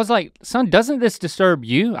 I was like, son, doesn't this disturb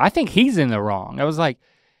you? I think he's in the wrong. I was like,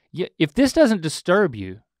 yeah, if this doesn't disturb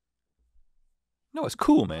you. No, it's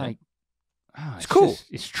cool, man. Like, it's cool.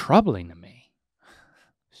 It's troubling to me.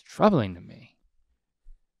 It's troubling to me.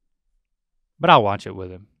 But I'll watch it with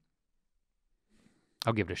him.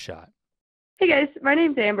 I'll give it a shot. Hey guys, my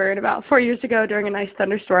name's Amber, and about 4 years ago during a nice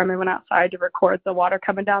thunderstorm, I went outside to record the water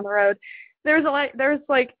coming down the road. There was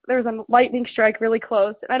a lightning strike really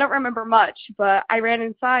close, and I don't remember much, but I ran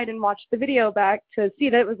inside and watched the video back to see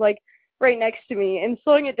that it was like right next to me, and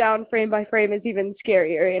slowing it down frame by frame is even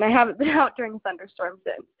scarier, and I haven't been out during a thunderstorm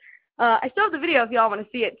since. I still have the video if y'all want to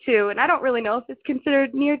see it too, and I don't really know if it's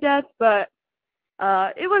considered near death, but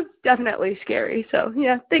it was definitely scary. So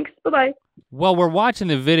yeah, thanks, bye-bye. Well, we're watching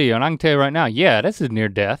the video, and I can tell you right now, yeah, this is near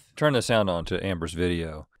death. Turn the sound on to Amber's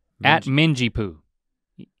video. At Menjipoo.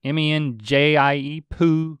 M-E-N-J-I-E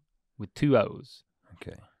Poo with 2 O's.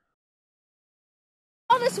 Okay.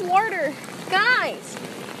 All this water, guys,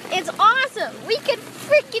 it's awesome. We could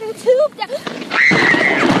freaking tube down.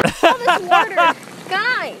 All this water,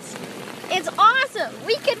 guys, it's awesome.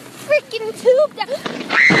 We could freaking tube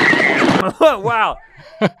down. Wow.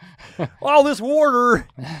 All this water.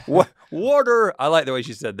 Water. I like the way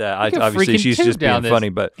she said that. Obviously, she's just being funny,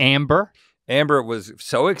 but Amber was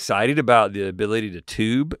so excited about the ability to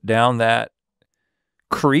tube down that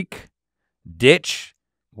creek, ditch.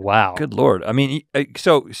 Wow. Good Lord. I mean,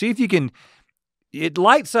 so see if you can, it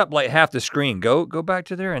lights up like half the screen. Go back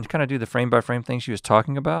to there and kind of do the frame by frame thing she was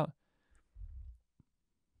talking about.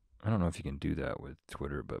 I don't know if you can do that with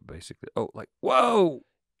Twitter, but basically, like, whoa.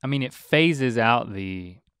 I mean, it phases out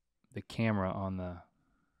the camera on the.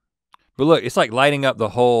 But look, it's like lighting up the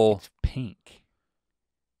whole. It's pink.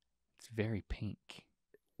 It's very pink.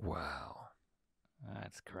 Wow.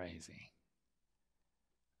 That's crazy.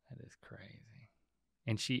 That is crazy.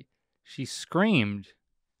 And she screamed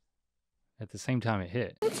at the same time it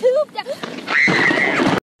hit.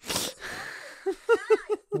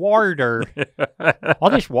 Water. All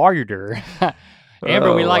this water.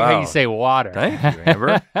 Amber, we like how you say water. Thank you,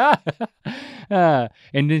 Amber.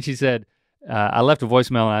 And then she said, I left a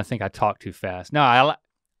voicemail and I think I talked too fast. No,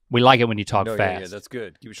 we like it when you talk fast. Yeah, that's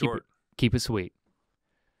good. Keep it short. Keep it sweet.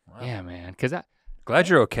 Wow. Yeah, man. Because glad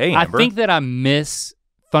you're okay, Amber. I think that I miss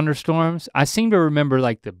thunderstorms. I seem to remember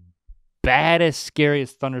like the baddest,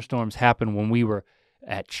 scariest thunderstorms happened when we were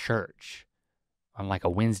at church on like a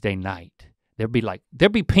Wednesday night. There'd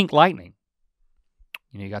be pink lightning.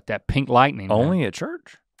 You know, you got that pink lightning. Only man. at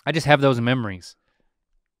church? I just have those memories.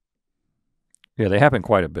 Yeah, they happen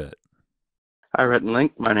quite a bit. Hi, Rhett and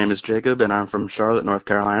Link. My name is Jacob, and I'm from Charlotte, North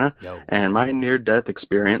Carolina. Yo. And my near-death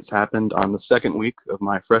experience happened on the second week of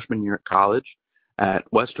my freshman year at college at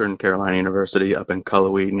Western Carolina University up in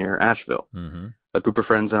Cullowhee near Asheville. Mm-hmm. A group of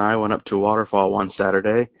friends and I went up to a waterfall one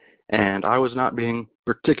Saturday, and I was not being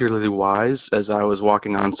particularly wise as I was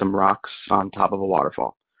walking on some rocks on top of a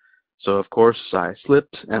waterfall. So, of course, I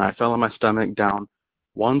slipped, and I fell on my stomach down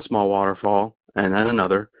one small waterfall and then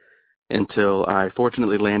another, until I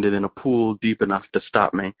fortunately landed in a pool deep enough to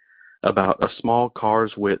stop me, about a small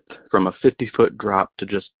car's width from a 50-foot drop to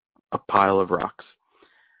just a pile of rocks.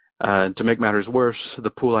 To make matters worse,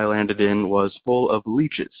 the pool I landed in was full of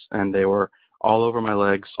leeches, and they were all over my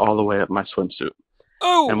legs, all the way up my swimsuit.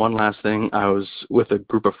 Oh! And one last thing, I was with a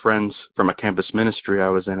group of friends from a campus ministry I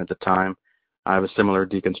was in at the time. I have a similar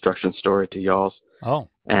deconstruction story to y'all's. Oh.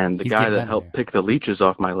 And the guy that helped pick the leeches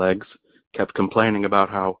off my legs kept complaining about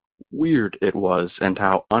how weird it was and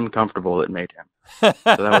how uncomfortable it made him.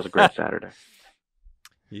 So that was a great Saturday.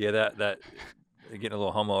 Yeah, that getting a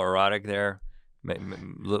little homoerotic there,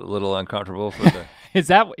 little uncomfortable for the. Is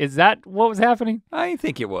that what was happening? I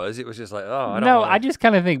think it was. It was just like, oh, I just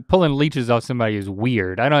kind of think pulling leeches off somebody is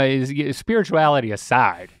weird. I don't know, spirituality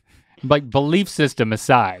aside, like belief system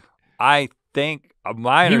aside. I think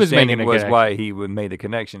my understanding was why he would made the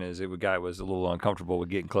connection is the guy was a little uncomfortable with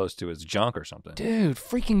getting close to his junk or something. Dude,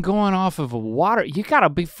 freaking going off of a water, you gotta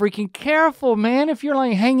be freaking careful, man. If you're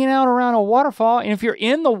like hanging out around a waterfall, and if you're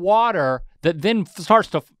in the water that then starts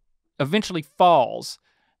to eventually falls,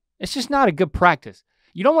 it's just not a good practice.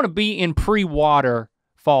 You don't want to be in pre-water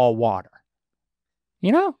fall water.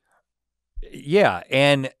 You know? Yeah,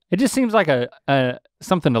 and it just seems like a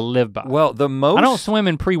something to live by. Well, I don't swim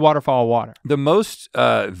in pre-waterfall water. The most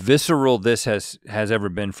visceral this has ever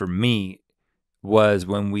been for me was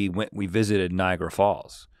when we visited Niagara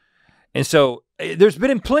Falls. And so there's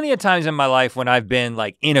been plenty of times in my life when I've been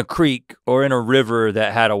like in a creek or in a river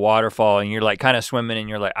that had a waterfall and you're like kind of swimming and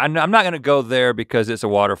you're like, I'm not gonna go there because it's a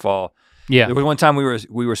waterfall. Yeah. There was one time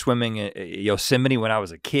we were swimming in Yosemite when I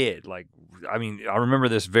was a kid. Like, I mean, I remember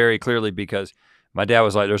this very clearly because my dad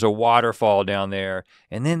was like, there's a waterfall down there.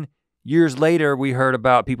 And then years later, we heard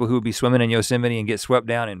about people who would be swimming in Yosemite and get swept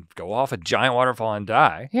down and go off a giant waterfall and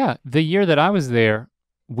die. Yeah, the year that I was there,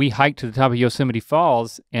 we hiked to the top of Yosemite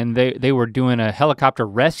Falls and they were doing a helicopter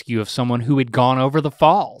rescue of someone who had gone over the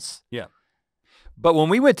falls. Yeah. But when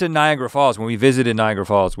we went to Niagara Falls, when we visited Niagara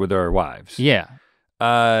Falls with our wives. Yeah.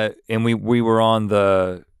 And we were on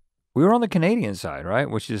the Canadian side, right?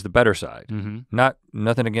 Which is the better side. Mm-hmm.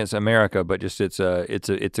 Nothing against America, but just it's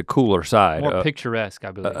a cooler side. More picturesque,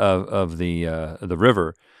 I believe. Of the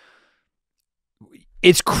river.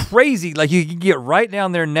 It's crazy. Like you can get right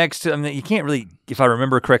down there next to. I mean, you can't really, if I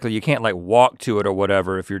remember correctly, you can't like walk to it or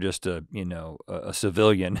whatever if you're just a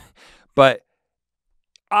civilian. But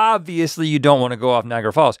obviously, you don't want to go off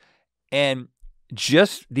Niagara Falls. And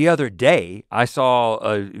just the other day, I saw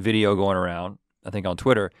a video going around, I think on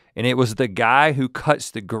Twitter, and it was the guy who cuts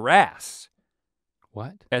the grass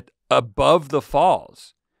What? at above the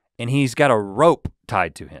falls, and he's got a rope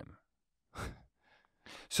tied to him.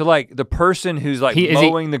 So like the person who's like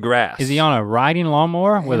mowing the grass. Is he on a riding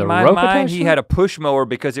lawnmower with a my rope mind, attached? he had a push mower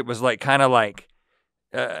because it was like kind of like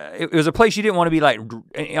it was a place you didn't want to be like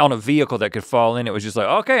on a vehicle that could fall in. It was just like,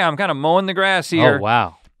 okay, I'm kind of mowing the grass here. Oh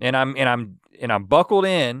wow. And I'm buckled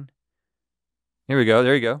in. Here we go.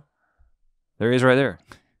 There you go. There he is right there.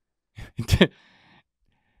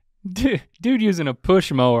 Dude using a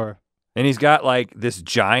push mower. And he's got like this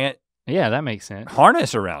giant Yeah, that makes sense.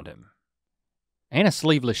 harness around him. And a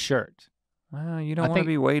sleeveless shirt. Well, you don't want to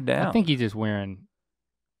be weighed down. I think he's just wearing.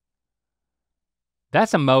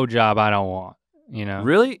 That's a mow job I don't want, you know?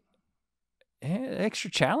 Really?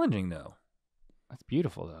 Extra challenging though. That's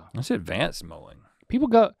beautiful though. That's advanced mowing. People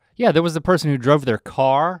go, yeah, there was the person who drove their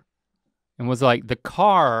car and was like, the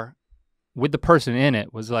car with the person in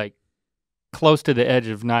it was like close to the edge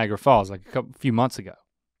of Niagara Falls like a few months ago.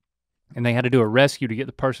 And they had to do a rescue to get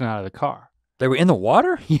the person out of the car. They were in the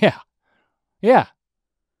water? Yeah. Yeah.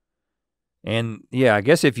 And yeah, I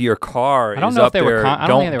guess if your car I don't is know if up they were there, I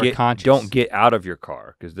don't think they were conscious. don't get out of your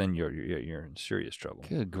car because then you're in serious trouble.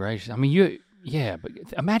 Good gracious. I mean, but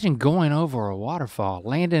imagine going over a waterfall,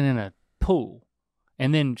 landing in a pool,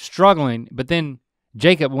 and then struggling, but then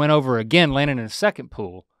Jacob went over again, landing in a second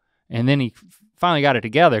pool, and then he finally got it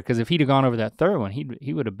together because if he'd have gone over that third one,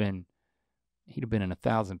 he would have been in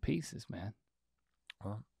 1,000 pieces, man.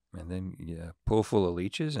 Well, and then pool full of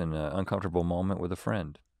leeches and an uncomfortable moment with a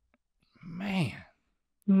friend. Man.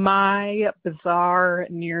 My bizarre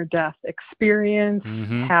near-death experience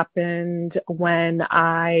happened when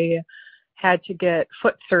I had to get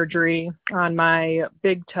foot surgery on my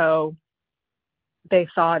big toe. They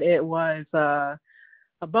thought it was a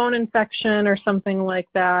bone infection or something like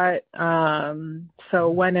that. So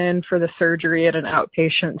went in for the surgery at an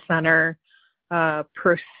outpatient center,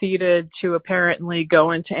 proceeded to apparently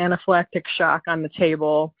go into anaphylactic shock on the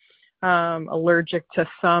table, allergic to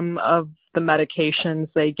some of the medications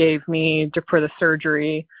they gave me for the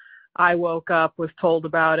surgery. I woke up, was told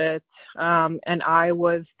about it, and I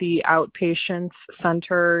was the outpatient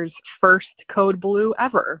center's first code blue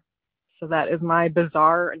ever. So that is my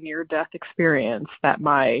bizarre near-death experience that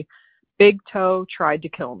my big toe tried to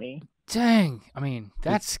kill me. Dang, I mean,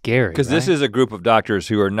 that's scary. Because this is a group of doctors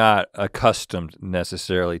who are not accustomed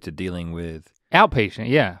necessarily to dealing with outpatient,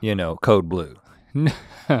 yeah. Code blue.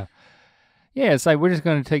 Yeah, it's like, we're just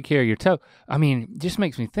gonna take care of your toe. I mean, it just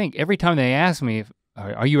makes me think, every time they ask me,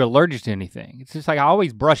 are you allergic to anything? It's just like, I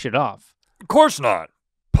always brush it off. Of course not.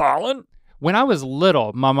 Pollen? When I was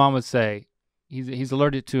little, my mom would say, he's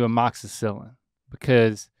allergic to amoxicillin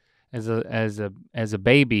because as a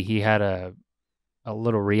baby, he had a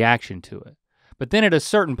little reaction to it. But then at a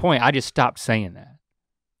certain point, I just stopped saying that.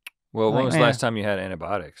 Well, when was the last time you had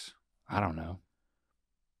antibiotics? I don't know.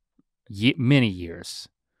 Many years.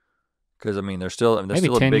 Because I mean, there's still a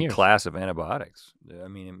big years. class of antibiotics. I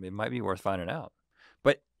mean, it might be worth finding out.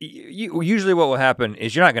 But usually, what will happen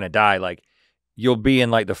is you're not going to die. Like, you'll be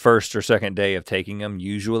in like the first or second day of taking them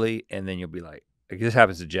usually, and then you'll be like, this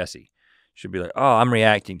happens to Jesse. She'll be like, "Oh, I'm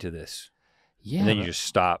reacting to this." Yeah. And then you just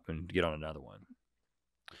stop and get on another one.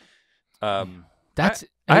 I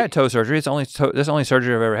had toe surgery. That's the only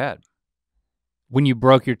surgery I've ever had. When you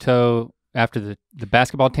broke your toe after the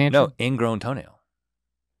basketball tantrum? No, ingrown toenail.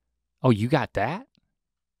 Oh, you got that?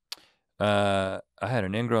 I had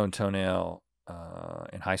an ingrown toenail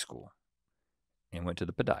in high school and went to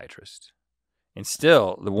the podiatrist. And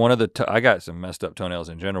still, I got some messed up toenails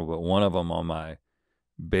in general, but one of them on my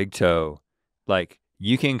big toe, like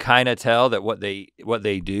you can kind of tell that what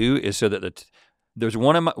they do is so that there's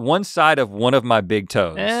one side of one of my big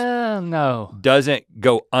toes. No. Doesn't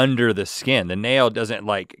go under the skin. The nail doesn't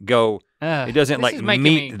like go. It doesn't like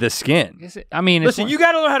meet the skin. Listen, you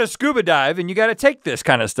got to learn how to scuba dive, and you got to take this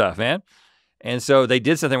kind of stuff, man. And so they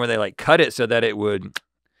did something where they like cut it so that it would.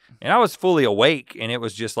 And I was fully awake, and it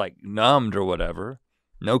was just like numbed or whatever.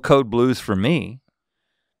 No code blues for me.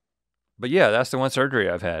 But yeah, that's the one surgery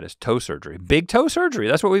I've had is toe surgery. Big toe surgery.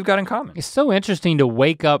 That's what we've got in common. It's so interesting to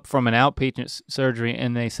wake up from an outpatient surgery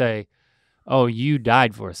and they say, "Oh, you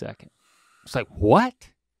died for a second." It's like, what?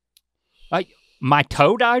 Like, my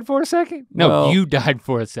toe died for a second? No, you died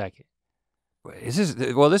for a second. This is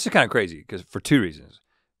kind of crazy because for two reasons.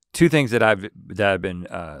 Two things that I've been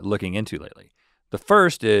looking into lately. The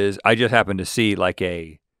first is I just happened to see like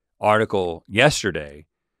a article yesterday,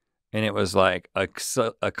 and it was like a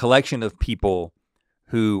collection of people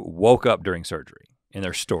who woke up during surgery and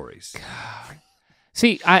their stories. God.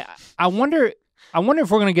 See, I wonder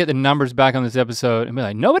if we're gonna get the numbers back on this episode and be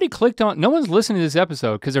like, no one's listening to this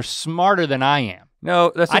episode because they're smarter than I am.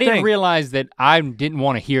 No, that's the I thing. didn't realize that I didn't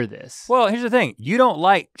want to hear this. Well, here's the thing. You don't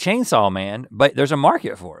like Chainsaw Man, but there's a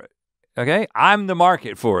market for it. Okay? I'm the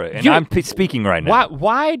market for it, and I'm speaking right now.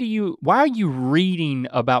 Why are you reading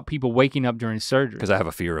about people waking up during surgery? Because I have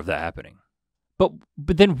a fear of that happening. But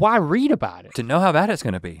then why read about it? To know how bad it's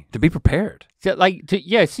gonna be, to be prepared.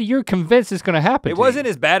 See, you're convinced it's gonna happen. It wasn't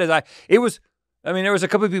as bad as there was a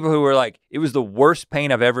couple of people who were like, it was the worst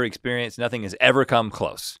pain I've ever experienced. Nothing has ever come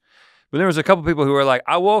close. But there was a couple of people who were like,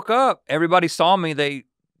 I woke up, everybody saw me, they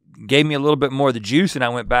gave me a little bit more of the juice and I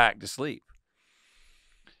went back to sleep.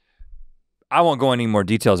 I won't go into any more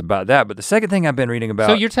details about that, but the second thing I've been reading about.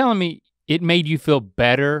 So you're telling me it made you feel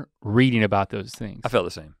better reading about those things? I felt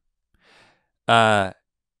the same.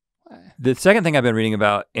 The second thing I've been reading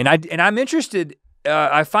about, and I'm interested,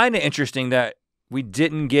 I find it interesting that we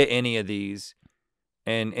didn't get any of these.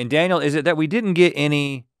 And Daniel, is it that we didn't get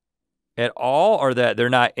any at all, or that they're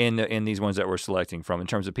not in these ones that we're selecting from in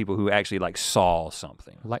terms of people who actually like saw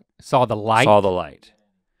something? Like saw the light? Saw the light.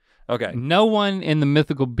 Okay. No one in the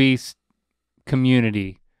Mythical Beast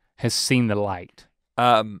community has seen the light.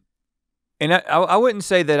 And I wouldn't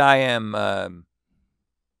say that I am I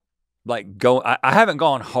haven't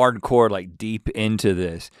gone hardcore like deep into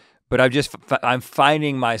this, but I'm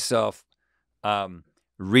finding myself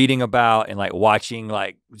reading about and like watching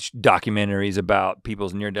like documentaries about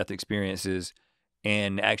people's near-death experiences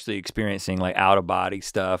and actually experiencing like out-of-body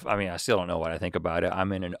stuff. I mean, I still don't know what I think about it.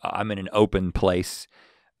 I'm in an open place.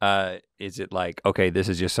 Is it like, okay, this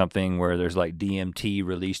is just something where there's like DMT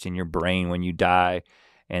released in your brain when you die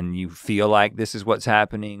and you feel like this is what's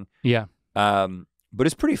happening? Yeah. But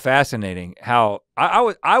it's pretty fascinating how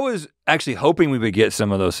I was actually hoping we would get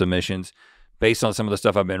some of those submissions based on some of the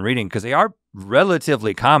stuff I've been reading, because they are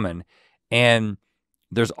relatively common. And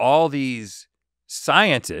there's all these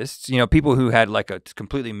scientists, people who had like a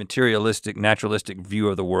completely materialistic, naturalistic view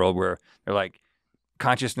of the world where they're like,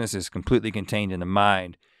 consciousness is completely contained in the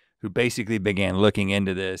mind, who basically began looking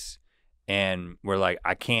into this and were like,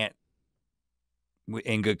 I can't,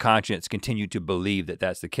 in good conscience, continue to believe that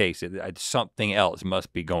that's the case. Something else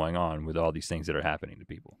must be going on with all these things that are happening to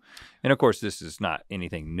people. And of course, this is not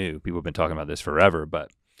anything new. People have been talking about this forever,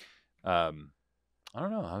 but I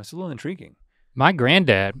don't know. It's a little intriguing. My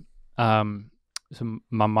granddad, so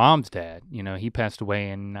my mom's dad, he passed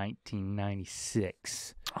away in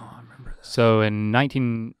 1996. Oh, I remember that. So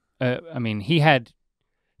in he had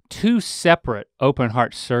 2 separate open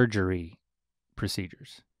heart surgery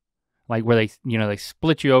procedures. Like where they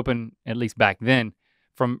split you open, at least back then,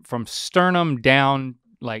 from sternum down,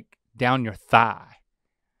 like down your thigh.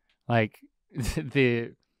 Like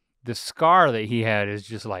the scar that he had is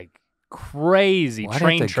just like crazy. Why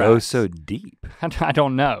train did they tracks. go so deep? I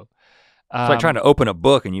don't know. It's like trying to open a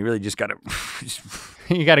book and you really just gotta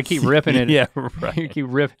you gotta keep ripping it. Yeah, right. You keep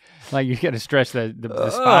like you gotta stretch the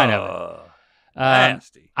spine of it.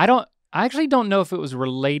 Nasty. I actually don't know if it was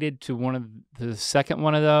related to the second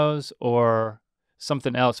one of those or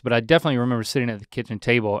something else, but I definitely remember sitting at the kitchen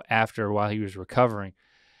table while he was recovering,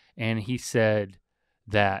 and he said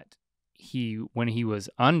that when he was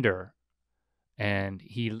under, and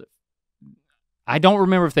I don't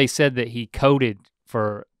remember if they said that he coded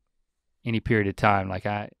for any period of time. Like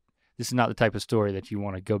this is not the type of story that you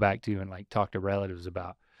want to go back to and like talk to relatives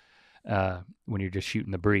about when you're just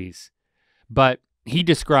shooting the breeze, but he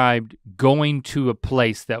described going to a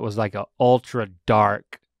place that was like an ultra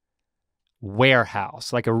dark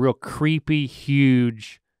warehouse, like a real creepy,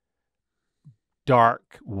 huge,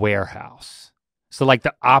 dark warehouse. So like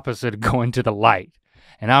the opposite of going to the light.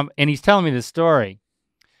 And he's telling me this story,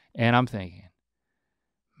 and I'm thinking,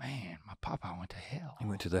 man, my papa went to hell. He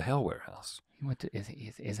went to the hell warehouse. He went to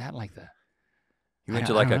is that like the? He went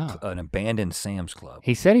to like an abandoned Sam's Club.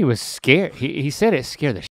 He said he was scared. He said it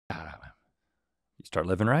scared the shit out of him. You start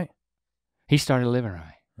living right? He started living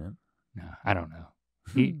right. Yeah. No, I don't know.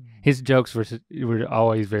 His jokes were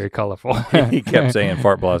always very colorful. He kept saying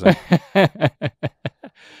fart blossom.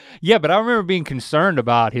 Yeah, but I remember being concerned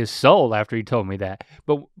about his soul after he told me that.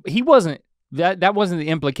 But he wasn't, that wasn't the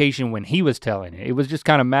implication when he was telling it. It was just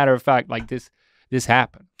kind of matter of fact, like this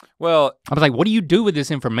happened. Well, I was like, what do you do with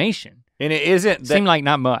this information? And it isn't seemed like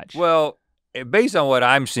not much. Well, based on what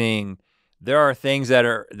I'm seeing, there are things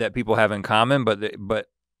that people have in common, but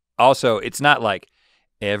also it's not like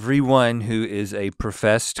everyone who is a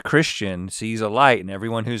professed Christian sees a light and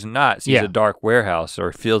everyone who's not sees a dark warehouse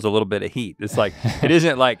or feels a little bit of heat. It's like, it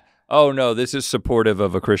isn't like, oh no, this is supportive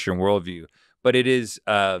of a Christian worldview, but it is,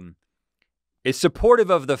 it's supportive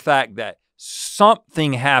of the fact that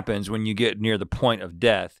something happens when you get near the point of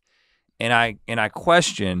death. And I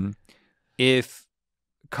question if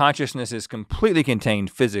consciousness is completely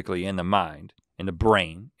contained physically in the mind, in the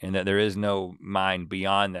brain, and that there is no mind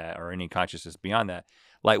beyond that or any consciousness beyond that,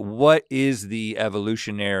 like what is the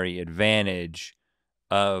evolutionary advantage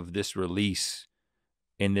of this release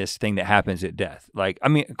in this thing that happens at death? Like, I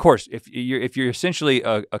mean, of course, if you're essentially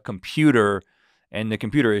a computer and the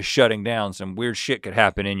computer is shutting down, some weird shit could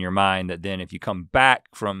happen in your mind that then if you come back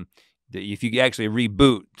from, if you actually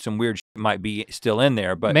reboot, some weird shit might be still in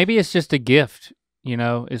there. But maybe it's just a gift, you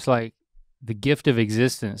know? It's like the gift of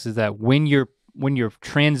existence is that when you're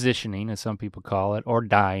transitioning, as some people call it, or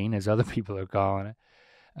dying, as other people are calling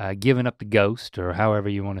it, giving up the ghost, or however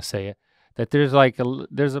you want to say it, that there's like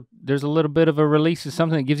there's a little bit of a release of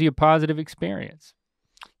something that gives you a positive experience,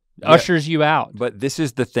 ushers you out. But this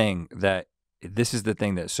is the thing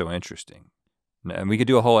that's so interesting. And we could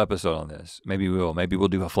do a whole episode on this. Maybe we will. Maybe we'll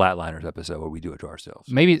do a Flatliners episode where we do it to ourselves.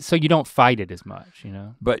 Maybe so you don't fight it as much, you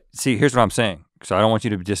know? But see, here's what I'm saying, because I don't want you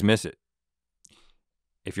to dismiss it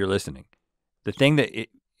if you're listening. The thing that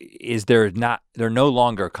they're no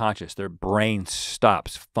longer conscious. Their brain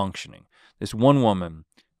stops functioning. This one woman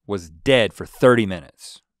was dead for 30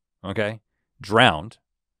 minutes, okay? Drowned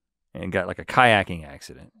and got like a kayaking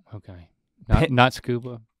accident. Okay, not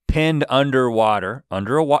scuba. Pinned underwater,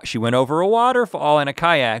 she went over a waterfall in a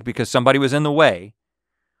kayak because somebody was in the way.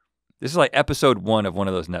 This is like episode 1 of one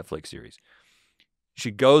of those Netflix series.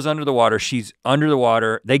 She goes under the water, she's under the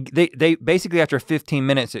water. They basically after 15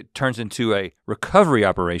 minutes, it turns into a recovery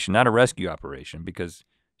operation, not a rescue operation, because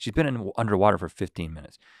she's been underwater for 15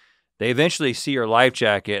 minutes. They eventually see her life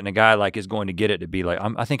jacket and a guy like is going to get it to be like,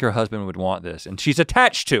 I think her husband would want this. And she's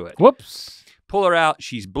attached to it. Whoops. Pull her out,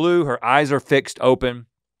 she's blue, her eyes are fixed open.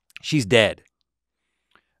 She's dead.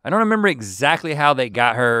 I don't remember exactly how they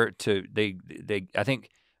got her to, I think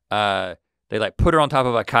they like put her on top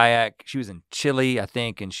of a kayak. She was in Chile, I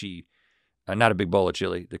think, and she, not a big bowl of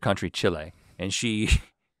chili, the country Chile. And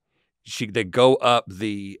they go up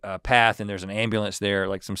the path and there's an ambulance there,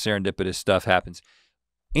 like some serendipitous stuff happens.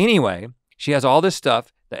 Anyway, she has all this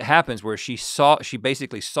stuff that happens where she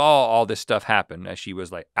basically saw all this stuff happen as she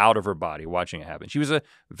was like out of her body watching it happen. She was a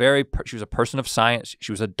person of science.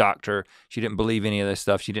 She was a doctor. She didn't believe any of this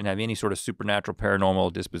stuff. She didn't have any sort of supernatural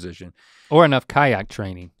paranormal disposition. Or enough kayak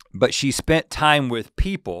training. But she spent time with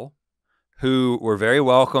people who were very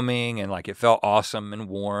welcoming and like it felt awesome and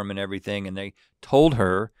warm and everything. And they told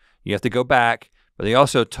her, you have to go back. But they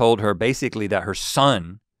also told her basically that her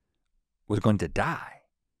son was going to die.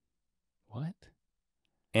 What?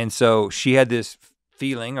 And so she had this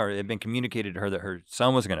feeling, or it had been communicated to her, that her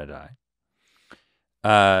son was going to die,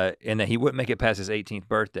 and that he wouldn't make it past his 18th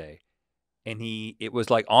birthday. And it was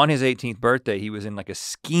like on his 18th birthday, he was in like a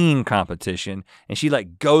skiing competition, and she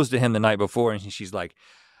like goes to him the night before, and she's like,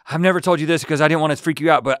 I've never told you this because I didn't want to freak you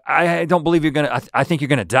out, but I don't believe you're going to, I think you're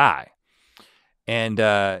going to die. And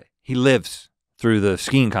he lives through the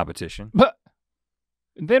skiing competition. But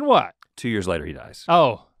then what? 2 years later, he dies.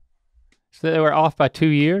 Oh. So they were off by 2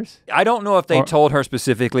 years? I don't know if they told her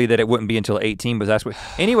specifically that it wouldn't be until 18, but that's what,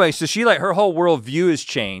 anyway, so she like, her whole worldview has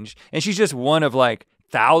changed, and she's just one of like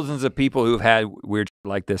thousands of people who've had weird shit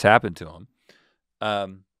like this happen to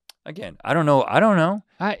them. Again, I don't know.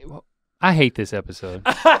 I hate this episode.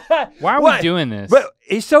 Why are we doing this? But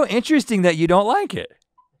it's so interesting that you don't like it.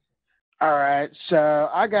 All right, so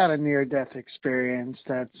I got a near-death experience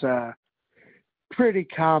that's pretty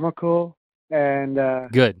comical and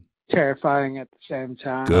good. Terrifying at the same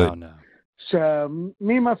time. Good. Oh, no. So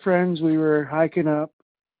me and my friends, we were hiking up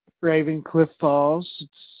Raven Cliff Falls.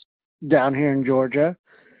 It's down here in Georgia.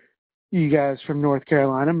 You guys from North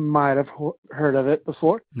Carolina might have heard of it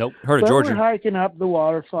before. Nope. Heard of Georgia. We're hiking up the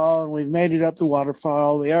waterfall, and we've made it up the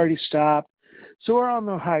waterfall. We already stopped. So we're on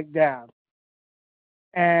the hike down.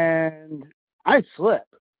 And I slip.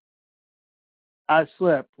 I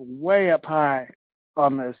slip way up high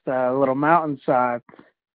on this little mountainside.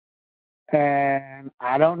 And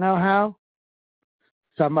I don't know how.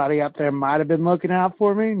 Somebody up there might have been looking out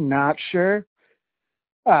for me, not sure.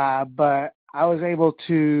 But I was able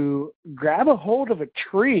to grab a hold of a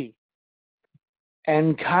tree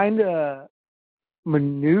and kind of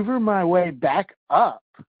maneuver my way back up.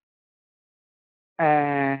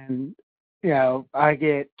 And, you know, I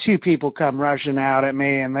get two people come rushing out at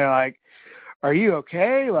me, and they're like, are you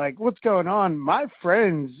okay? Like, what's going on? My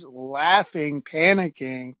friend's laughing,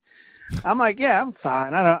 panicking. I'm like, yeah, I'm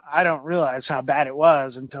fine. I don't realize how bad it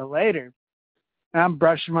was until later. And I'm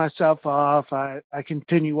brushing myself off. I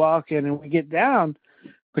continue walking, and we get down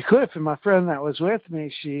the cliff, and my friend that was with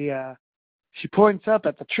me, she points up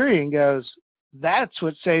at the tree and goes, that's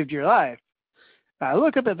what saved your life. I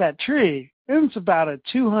look up at that tree, and it's about a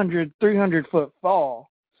 200, 300-foot fall.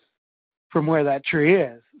 from where that tree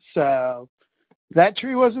is. So if that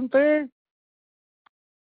tree wasn't there,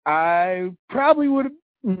 I probably would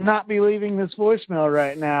not be leaving this voicemail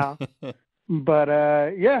right now. But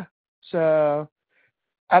yeah, so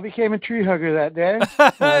I became a tree hugger that day.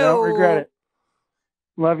 And I don't regret it.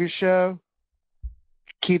 Love your show.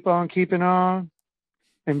 Keep on keeping on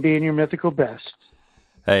and being your mythical best.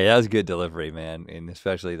 Hey, that was good delivery, man, and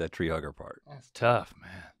especially the tree hugger part. That's tough,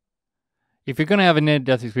 man. If you're gonna have a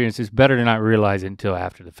near-death experience, it's better to not realize it until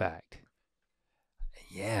after the fact.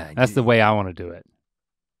 Yeah. That's the way I want to do it.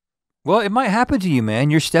 Well, it might happen to you,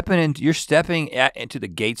 man. You're stepping into the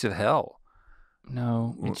gates of hell.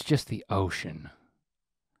 No, it's just the ocean.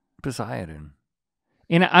 Poseidon.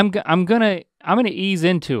 And I'm gonna ease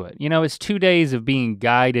into it. You know, it's 2 days of being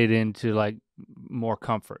guided into like more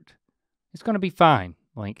comfort. It's gonna be fine.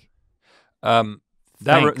 Like,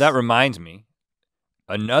 that reminds me,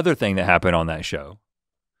 another thing that happened on that show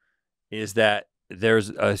is that there's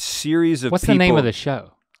a series of What's the name of the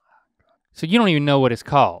show? So you don't even know what it's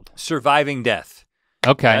called. Surviving Death.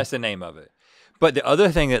 Okay. That's the name of it. But the other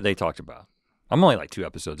thing that they talked about, I'm only like 2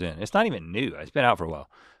 episodes in. It's not even new. It's been out for a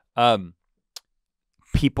while.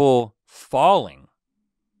 People falling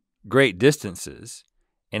great distances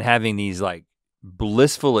and having these like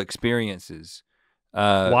blissful experiences.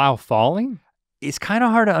 While falling? It's kind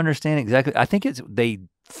of hard to understand exactly. I think they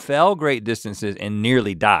fell great distances and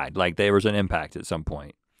nearly died. Like there was an impact at some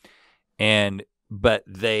point. But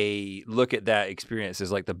they look at that experience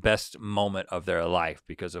as like the best moment of their life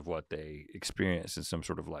because of what they experienced in some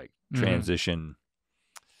sort of like transition.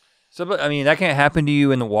 So, but I mean, that can't happen to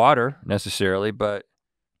you in the water necessarily, but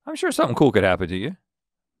I'm sure something cool could happen to you.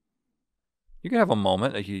 You could have a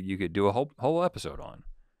moment that you could do a whole episode on.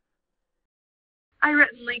 Hi,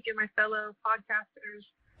 Rhett and Link and my fellow podcasters.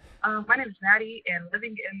 My name is Maddie, and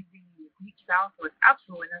living in the Beach South with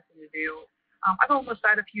absolutely nothing to do. I've almost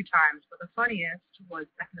died a few times, but the funniest was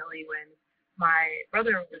definitely when my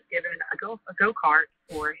brother was given a go-kart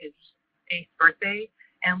for his 8th birthday,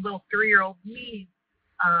 and little 3-year-old me,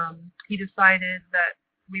 he decided that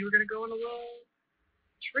we were going to go on a little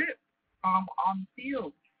trip on the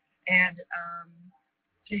field. And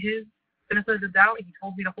to his benefit of the doubt, he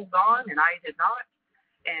told me to hold on, and I did not.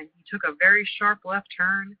 And he took a very sharp left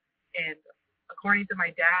turn, and according to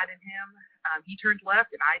my dad and him, he turned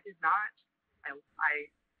left, and I did not. I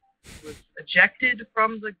was ejected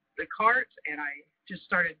from the cart, and I just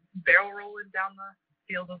started barrel rolling down the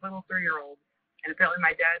field as a little 3-year-old. And apparently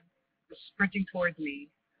my dad was sprinting towards me,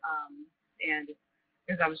 and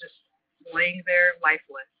because I was just laying there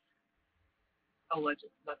lifeless. Allegedly,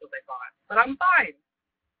 that's what they thought. But I'm fine.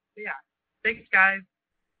 So yeah, thanks guys.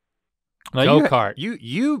 Now, Go-kart.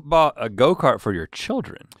 You bought a go-kart for your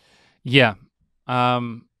children. Yeah.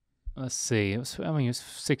 Let's see. It was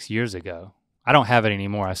 6 years ago. I don't have it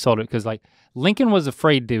anymore. I sold it because like Lincoln was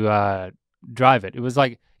afraid to drive it. It was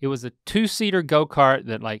a 2-seater go-kart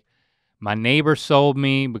that like my neighbor sold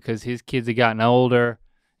me because his kids had gotten older,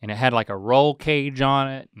 and it had like a roll cage on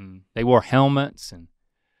it, and they wore helmets,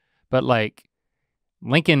 but like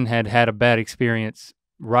Lincoln had a bad experience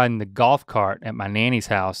riding the golf cart at my nanny's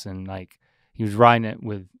house, and like he was riding it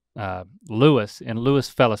with Lewis, and Lewis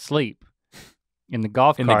fell asleep in the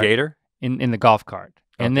golf cart. In the gator? In the golf cart.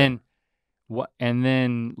 Okay. And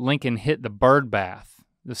then Lincoln hit the bird bath,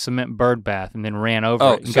 the cement bird bath, and then ran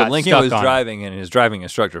over it. So Lincoln was driving and his driving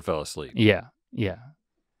instructor fell asleep. Yeah.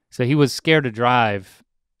 So he was scared to drive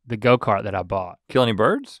the go-kart that I bought. Kill any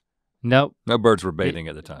birds? Nope. No birds were bathing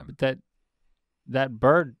at the time. But that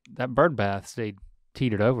bird bath stayed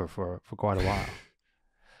teetered over for quite a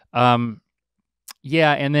while.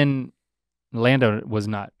 Yeah, and then Lando was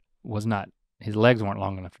not his legs weren't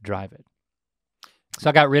long enough to drive it. So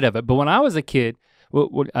I got rid of it. But when I was a kid,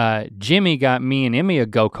 Jimmy got me and Emmy a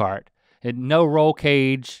go-kart. It had no roll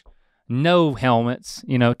cage, no helmets,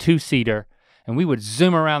 2-seater. And we would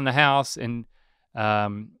zoom around the house, and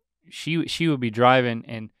she would be driving,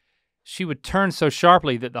 and she would turn so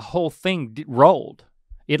sharply that the whole thing rolled.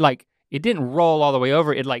 It didn't roll all the way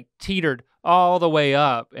over. It like teetered all the way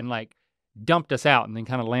up and like dumped us out and then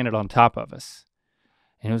kind of landed on top of us.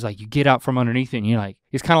 And it was like, you get out from underneath it and you're like,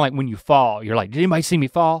 it's kind of like when you fall. You're like, did anybody see me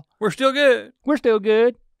fall? We're still good. We're still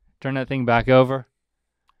good. Turn that thing back over.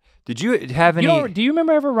 Did you have any? Do you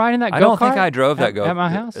remember ever riding that go-kart? I don't think I drove that at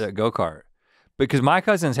my house. That go-kart. Because my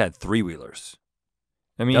cousins had 3-wheelers.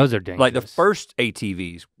 I mean, those are dangerous. Like the first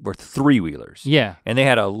ATVs were 3-wheelers. Yeah. And they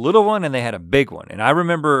had a little one and they had a big one. And I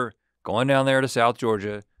remember going down there to South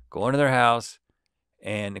Georgia, going to their house,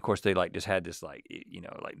 and of course they like just had this like,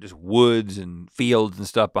 like just woods and fields and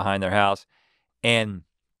stuff behind their house. And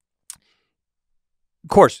of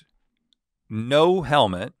course, no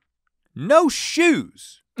helmet, no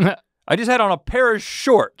shoes. I just had on a pair of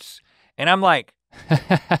shorts, and I'm like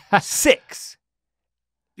 6.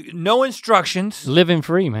 No instructions. Living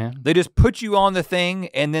free, man. They just put you on the thing,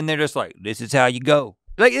 and then they're just like, this is how you go.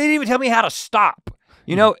 Like, they didn't even tell me how to stop,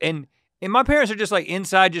 you know? And my parents are just like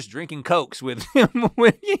inside just drinking Cokes with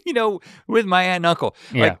with my aunt and uncle.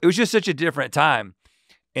 Yeah. Like, it was just such a different time.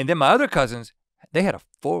 And then my other cousins, they had a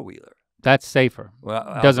 4-wheeler. That's safer.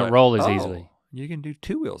 Well, Doesn't roll as easily. You can do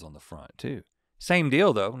 2 wheels on the front too. Same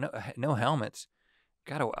deal though, no helmets.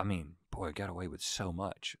 Got away with so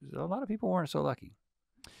much. A lot of people weren't so lucky.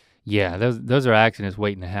 Yeah, those are accidents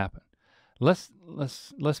waiting to happen. Let's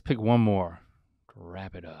pick one more to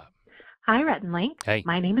wrap it up. Hi, Rhett and Link. Hey.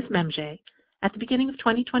 My name is Memjay. At the beginning of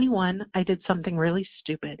 2021, I did something really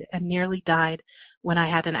stupid and nearly died when I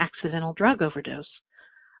had an accidental drug overdose.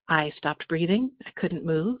 I stopped breathing, I couldn't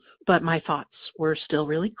move, but my thoughts were still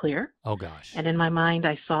really clear. Oh gosh. And in my mind,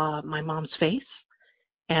 I saw my mom's face,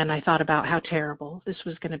 and I thought about how terrible this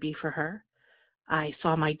was going to be for her. I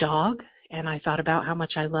saw my dog, and I thought about how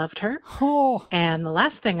much I loved her. Oh. And the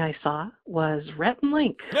last thing I saw was Rhett and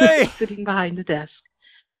Link Hey! sitting behind the desk.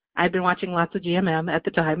 I'd been watching lots of GMM at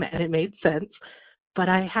the time, and it made sense. But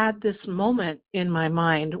I had this moment in my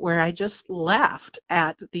mind where I just laughed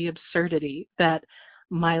at the absurdity that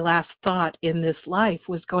my last thought in this life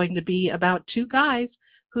was going to be about 2 guys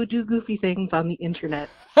who do goofy things on the internet,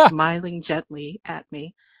 smiling gently at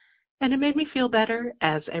me. And it made me feel better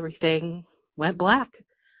as everything went black.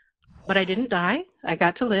 But I didn't die. I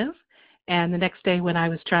got to live. And the next day when I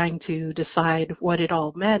was trying to decide what it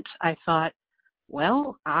all meant, I thought,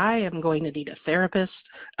 well, I am going to need a therapist,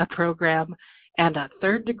 a program, and a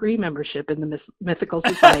 3rd-degree membership in the Mythical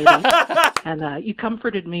Society. And you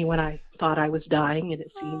comforted me when I thought I was dying, and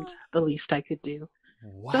it seemed the least I could do.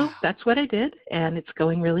 Wow. So that's what I did, and it's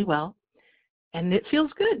going really well. And it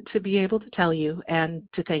feels good to be able to tell you and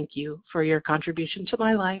to thank you for your contribution to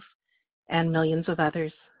my life and millions of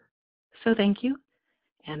others. So thank you,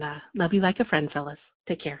 and love you like a friend, fellas.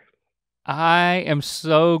 Take care. I am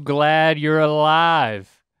so glad you're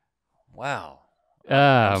alive. Wow. Oh,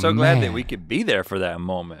 I'm so glad man. that we could be there for that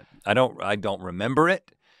moment. I don't remember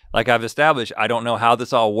it. Like I've established, I don't know how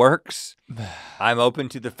this all works. I'm open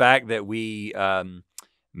to the fact that we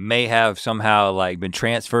may have somehow like been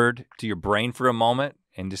transferred to your brain for a moment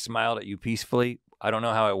and just smiled at you peacefully. I don't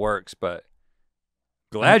know how it works, but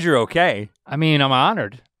glad you're okay. I mean, I'm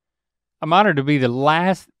honored. I'm honored to be the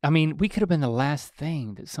last. I mean, we could have been the last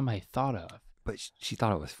thing that somebody thought of. But she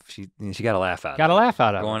thought it was, she got a laugh out of it. Got a laugh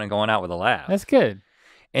out of it. Going out with a laugh. That's good.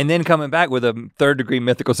 And then coming back with a 3rd-degree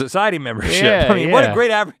Mythical Society membership. Yeah, I mean, what a yeah.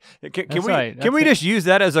 great Can we just use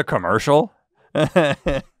that as a commercial?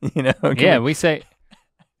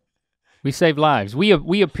 We save lives.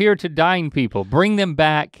 We appear to dying people. Bring them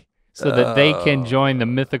back so that they can join the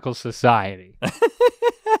Mythical Society.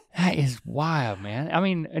 That is wild, man. I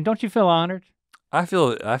mean, don't you feel honored? I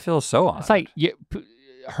feel so honored. It's like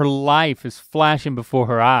her life is flashing before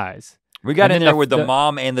her eyes. We got in there with the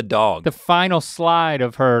mom and the dog. The final slide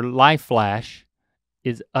of her life flash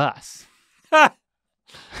is us.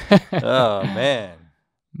 Oh, man.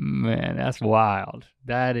 Man, that's wild.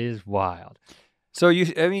 That is wild. So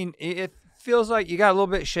it feels like you got a little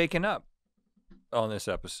bit shaken up on this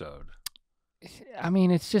episode. I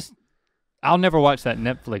mean, it's just, I'll never watch that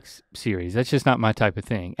Netflix series. That's just not my type of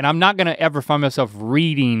thing. And I'm not gonna ever find myself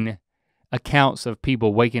reading accounts of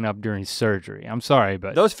people waking up during surgery. I'm sorry,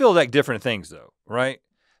 but. Those feel like different things though, right?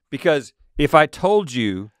 Because if I told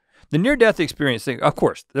you the near-death experience thing, of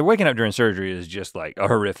course, the waking up during surgery is just like a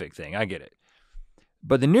horrific thing, I get it.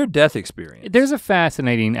 But the near-death experience. There's a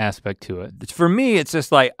fascinating aspect to it. For me, it's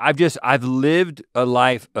just like, I've lived a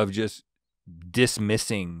life of just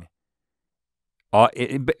dismissing,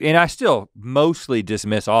 and I still mostly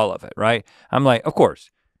dismiss all of it, right? I'm like, of course,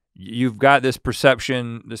 you've got this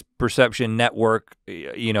perception network,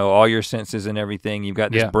 all your senses and everything. You've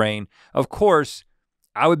got this brain. Of course,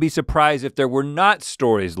 I would be surprised if there were not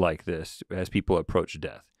stories like this as people approach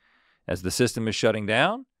death. As the system is shutting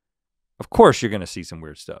down, of course you're gonna see some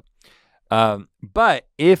weird stuff. But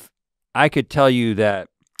if I could tell you that,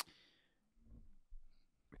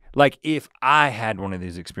 like if I had one of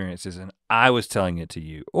these experiences and I was telling it to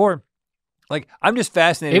you, or like I'm just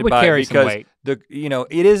fascinated by it because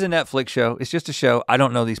it is a Netflix show. It's just a show. I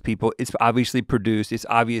don't know these people. It's obviously produced. It's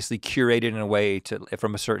obviously curated in a way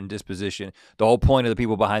from a certain disposition. The whole point of the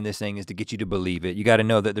people behind this thing is to get you to believe it. You got to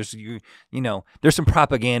know that there's some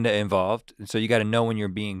propaganda involved, and so you got to know when you're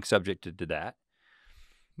being subjected to that.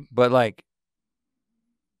 But like,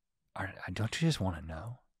 don't you just want to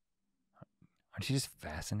know? Aren't you just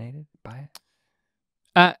fascinated by it?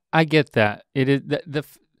 I get that. It is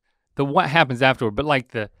the what happens afterward, but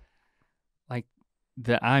like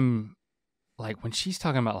I'm like when she's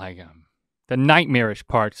talking about like the nightmarish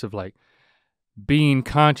parts of like being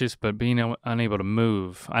conscious but being unable to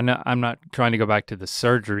move. I'm not trying to go back to the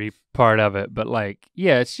surgery part of it, but like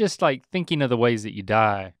yeah, it's just like thinking of the ways that you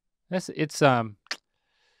die.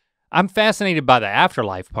 I'm fascinated by the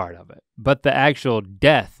afterlife part of it, but the actual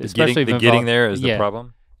death, especially getting there is the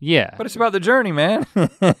problem. Yeah. But it's about the journey, man.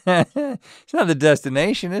 It's not the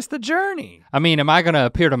destination, it's the journey. I mean, am I gonna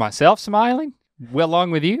appear to myself smiling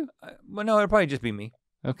along with you? Well, no, it'll probably just be me.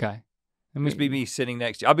 Okay. Just be me sitting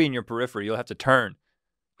next to you. I'll be in your periphery. You'll have to turn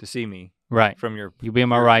to see me. Right. From your You'll be on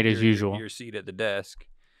my right as usual. Your seat at the desk.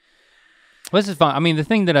 Well, this is fun. I mean, the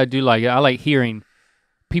thing that I do like, I like hearing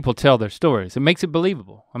people tell their stories. It makes it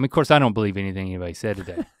believable. I mean, of course, I don't believe anything anybody said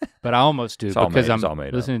today, but I almost do because I'm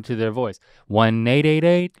listening to their voice.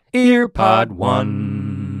 1-888 EarPod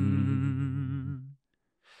 1.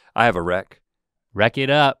 I have a rec. Rec it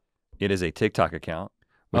up. It is a TikTok account.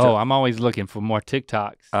 I'm always looking for more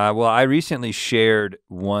TikToks. Well, I recently shared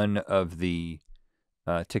one of the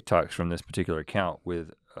TikToks from this particular account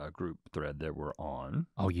with a group thread that we're on.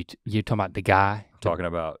 Oh, you talking about the guy? Talking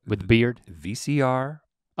about with the beard? VCR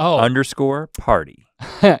 _party.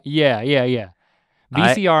 Yeah. VCR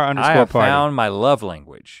 _party. I have found my love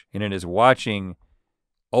language, and it is watching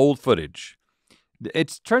old footage.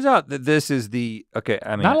 It turns out that this is not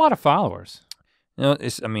a lot of followers. No,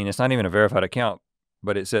 it's not even a verified account,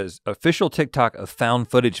 but it says official TikTok of Found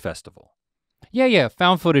Footage Festival. Yeah,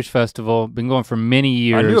 Found Footage Festival, been going for many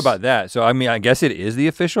years. I knew about that, so I guess it is the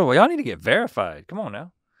official. Well, y'all need to get verified, come on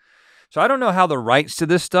now. So I don't know how the rights to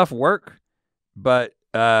this stuff work, but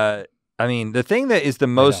the thing that is the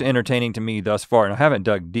most entertaining to me thus far, and I haven't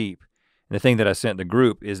dug deep, and the thing that I sent the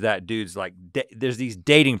group is that dudes like, there's these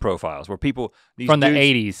dating profiles where people, these from the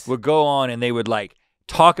dudes 80s would go on and they would like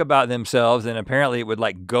talk about themselves, and apparently it would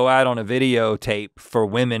like go out on a videotape for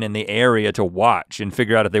women in the area to watch and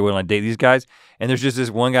figure out if they would want to date these guys. And there's just this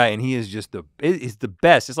one guy, and he is just the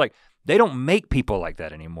best. It's like, they don't make people like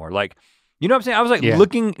that anymore. Like, you know what I'm saying? I was like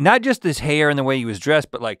looking, not just his hair and the way he was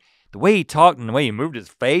dressed, but like the way he talked and the way he moved his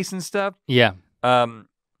face and stuff. Yeah.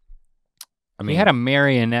 He had a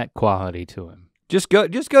marionette quality to him. Just go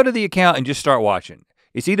to the account and just start watching.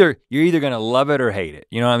 You're either gonna love it or hate it.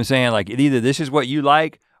 You know what I'm saying? Like either this is what you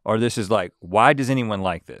like, or this is like, why does anyone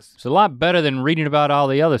like this? It's a lot better than reading about all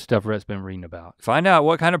the other stuff Rhett's been reading about. Find out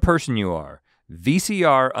what kind of person you are.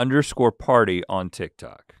 VCR _party on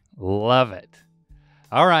TikTok. Love it.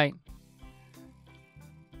 All right.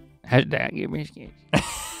 Hashtag Ear Biscuits.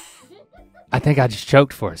 I think I just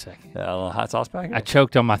choked for a second. A little hot sauce packet? I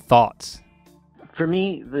choked on my thoughts. For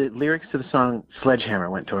me, the lyrics to the song Sledgehammer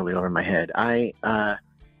went totally over my head. I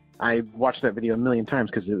watched that video a million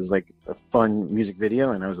times because it was like a fun music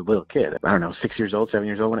video, and I was a little kid. I don't know, 6 years old, 7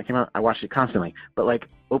 years old when it came out. I watched it constantly. But like,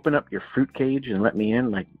 open up your fruit cage and let me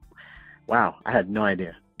in, like, wow, I had no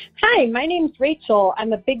idea. Hi, my name's Rachel.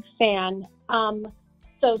 I'm a big fan.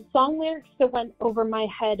 So song lyrics that went over my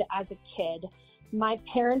head as a kid. My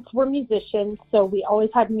parents were musicians, so we always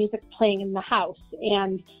had music playing in the house.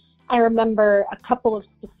 And I remember a couple of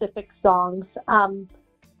specific songs.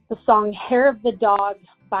 The song Hair of the Dog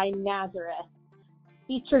by Nazareth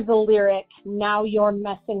features a lyric, now you're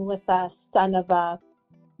messing with a son of a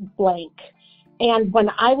blank. And when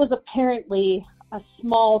I was apparently a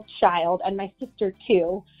small child, and my sister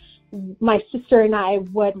too, my sister and I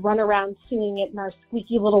would run around singing it in our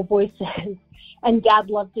squeaky little voices, and Dad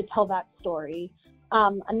loved to tell that story.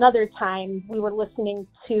 Another time we were listening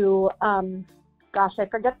to, I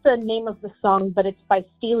forget the name of the song, but it's by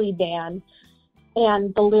Steely Dan,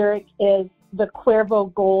 and the lyric is, the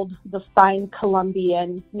Cuervo Gold, the fine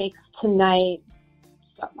Colombian, makes tonight,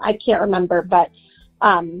 I can't remember, but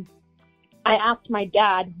I asked my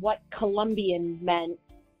dad what Colombian meant,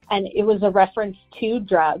 and it was a reference to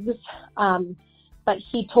drugs, but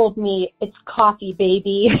he told me it's coffee,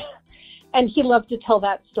 baby, and he loved to tell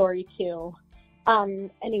that story too.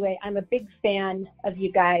 Anyway, I'm a big fan of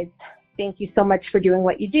you guys. Thank you so much for doing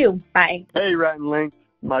what you do. Bye. Hey, Rhett and Link.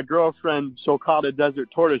 My girlfriend, so-called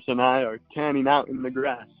Desert Tortoise, and I are tanning out in the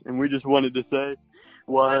grass, and we just wanted to say,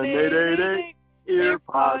 1-888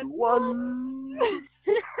 EarPod 1.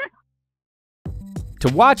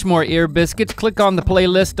 To watch more Ear Biscuits, click on the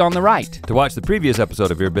playlist on the right. To watch the previous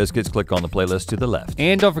episode of Ear Biscuits, click on the playlist to the left.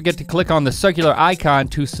 And don't forget to click on the circular icon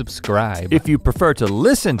to subscribe. If you prefer to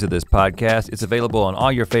listen to this podcast, it's available on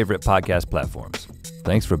all your favorite podcast platforms.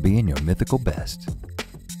 Thanks for being your mythical best.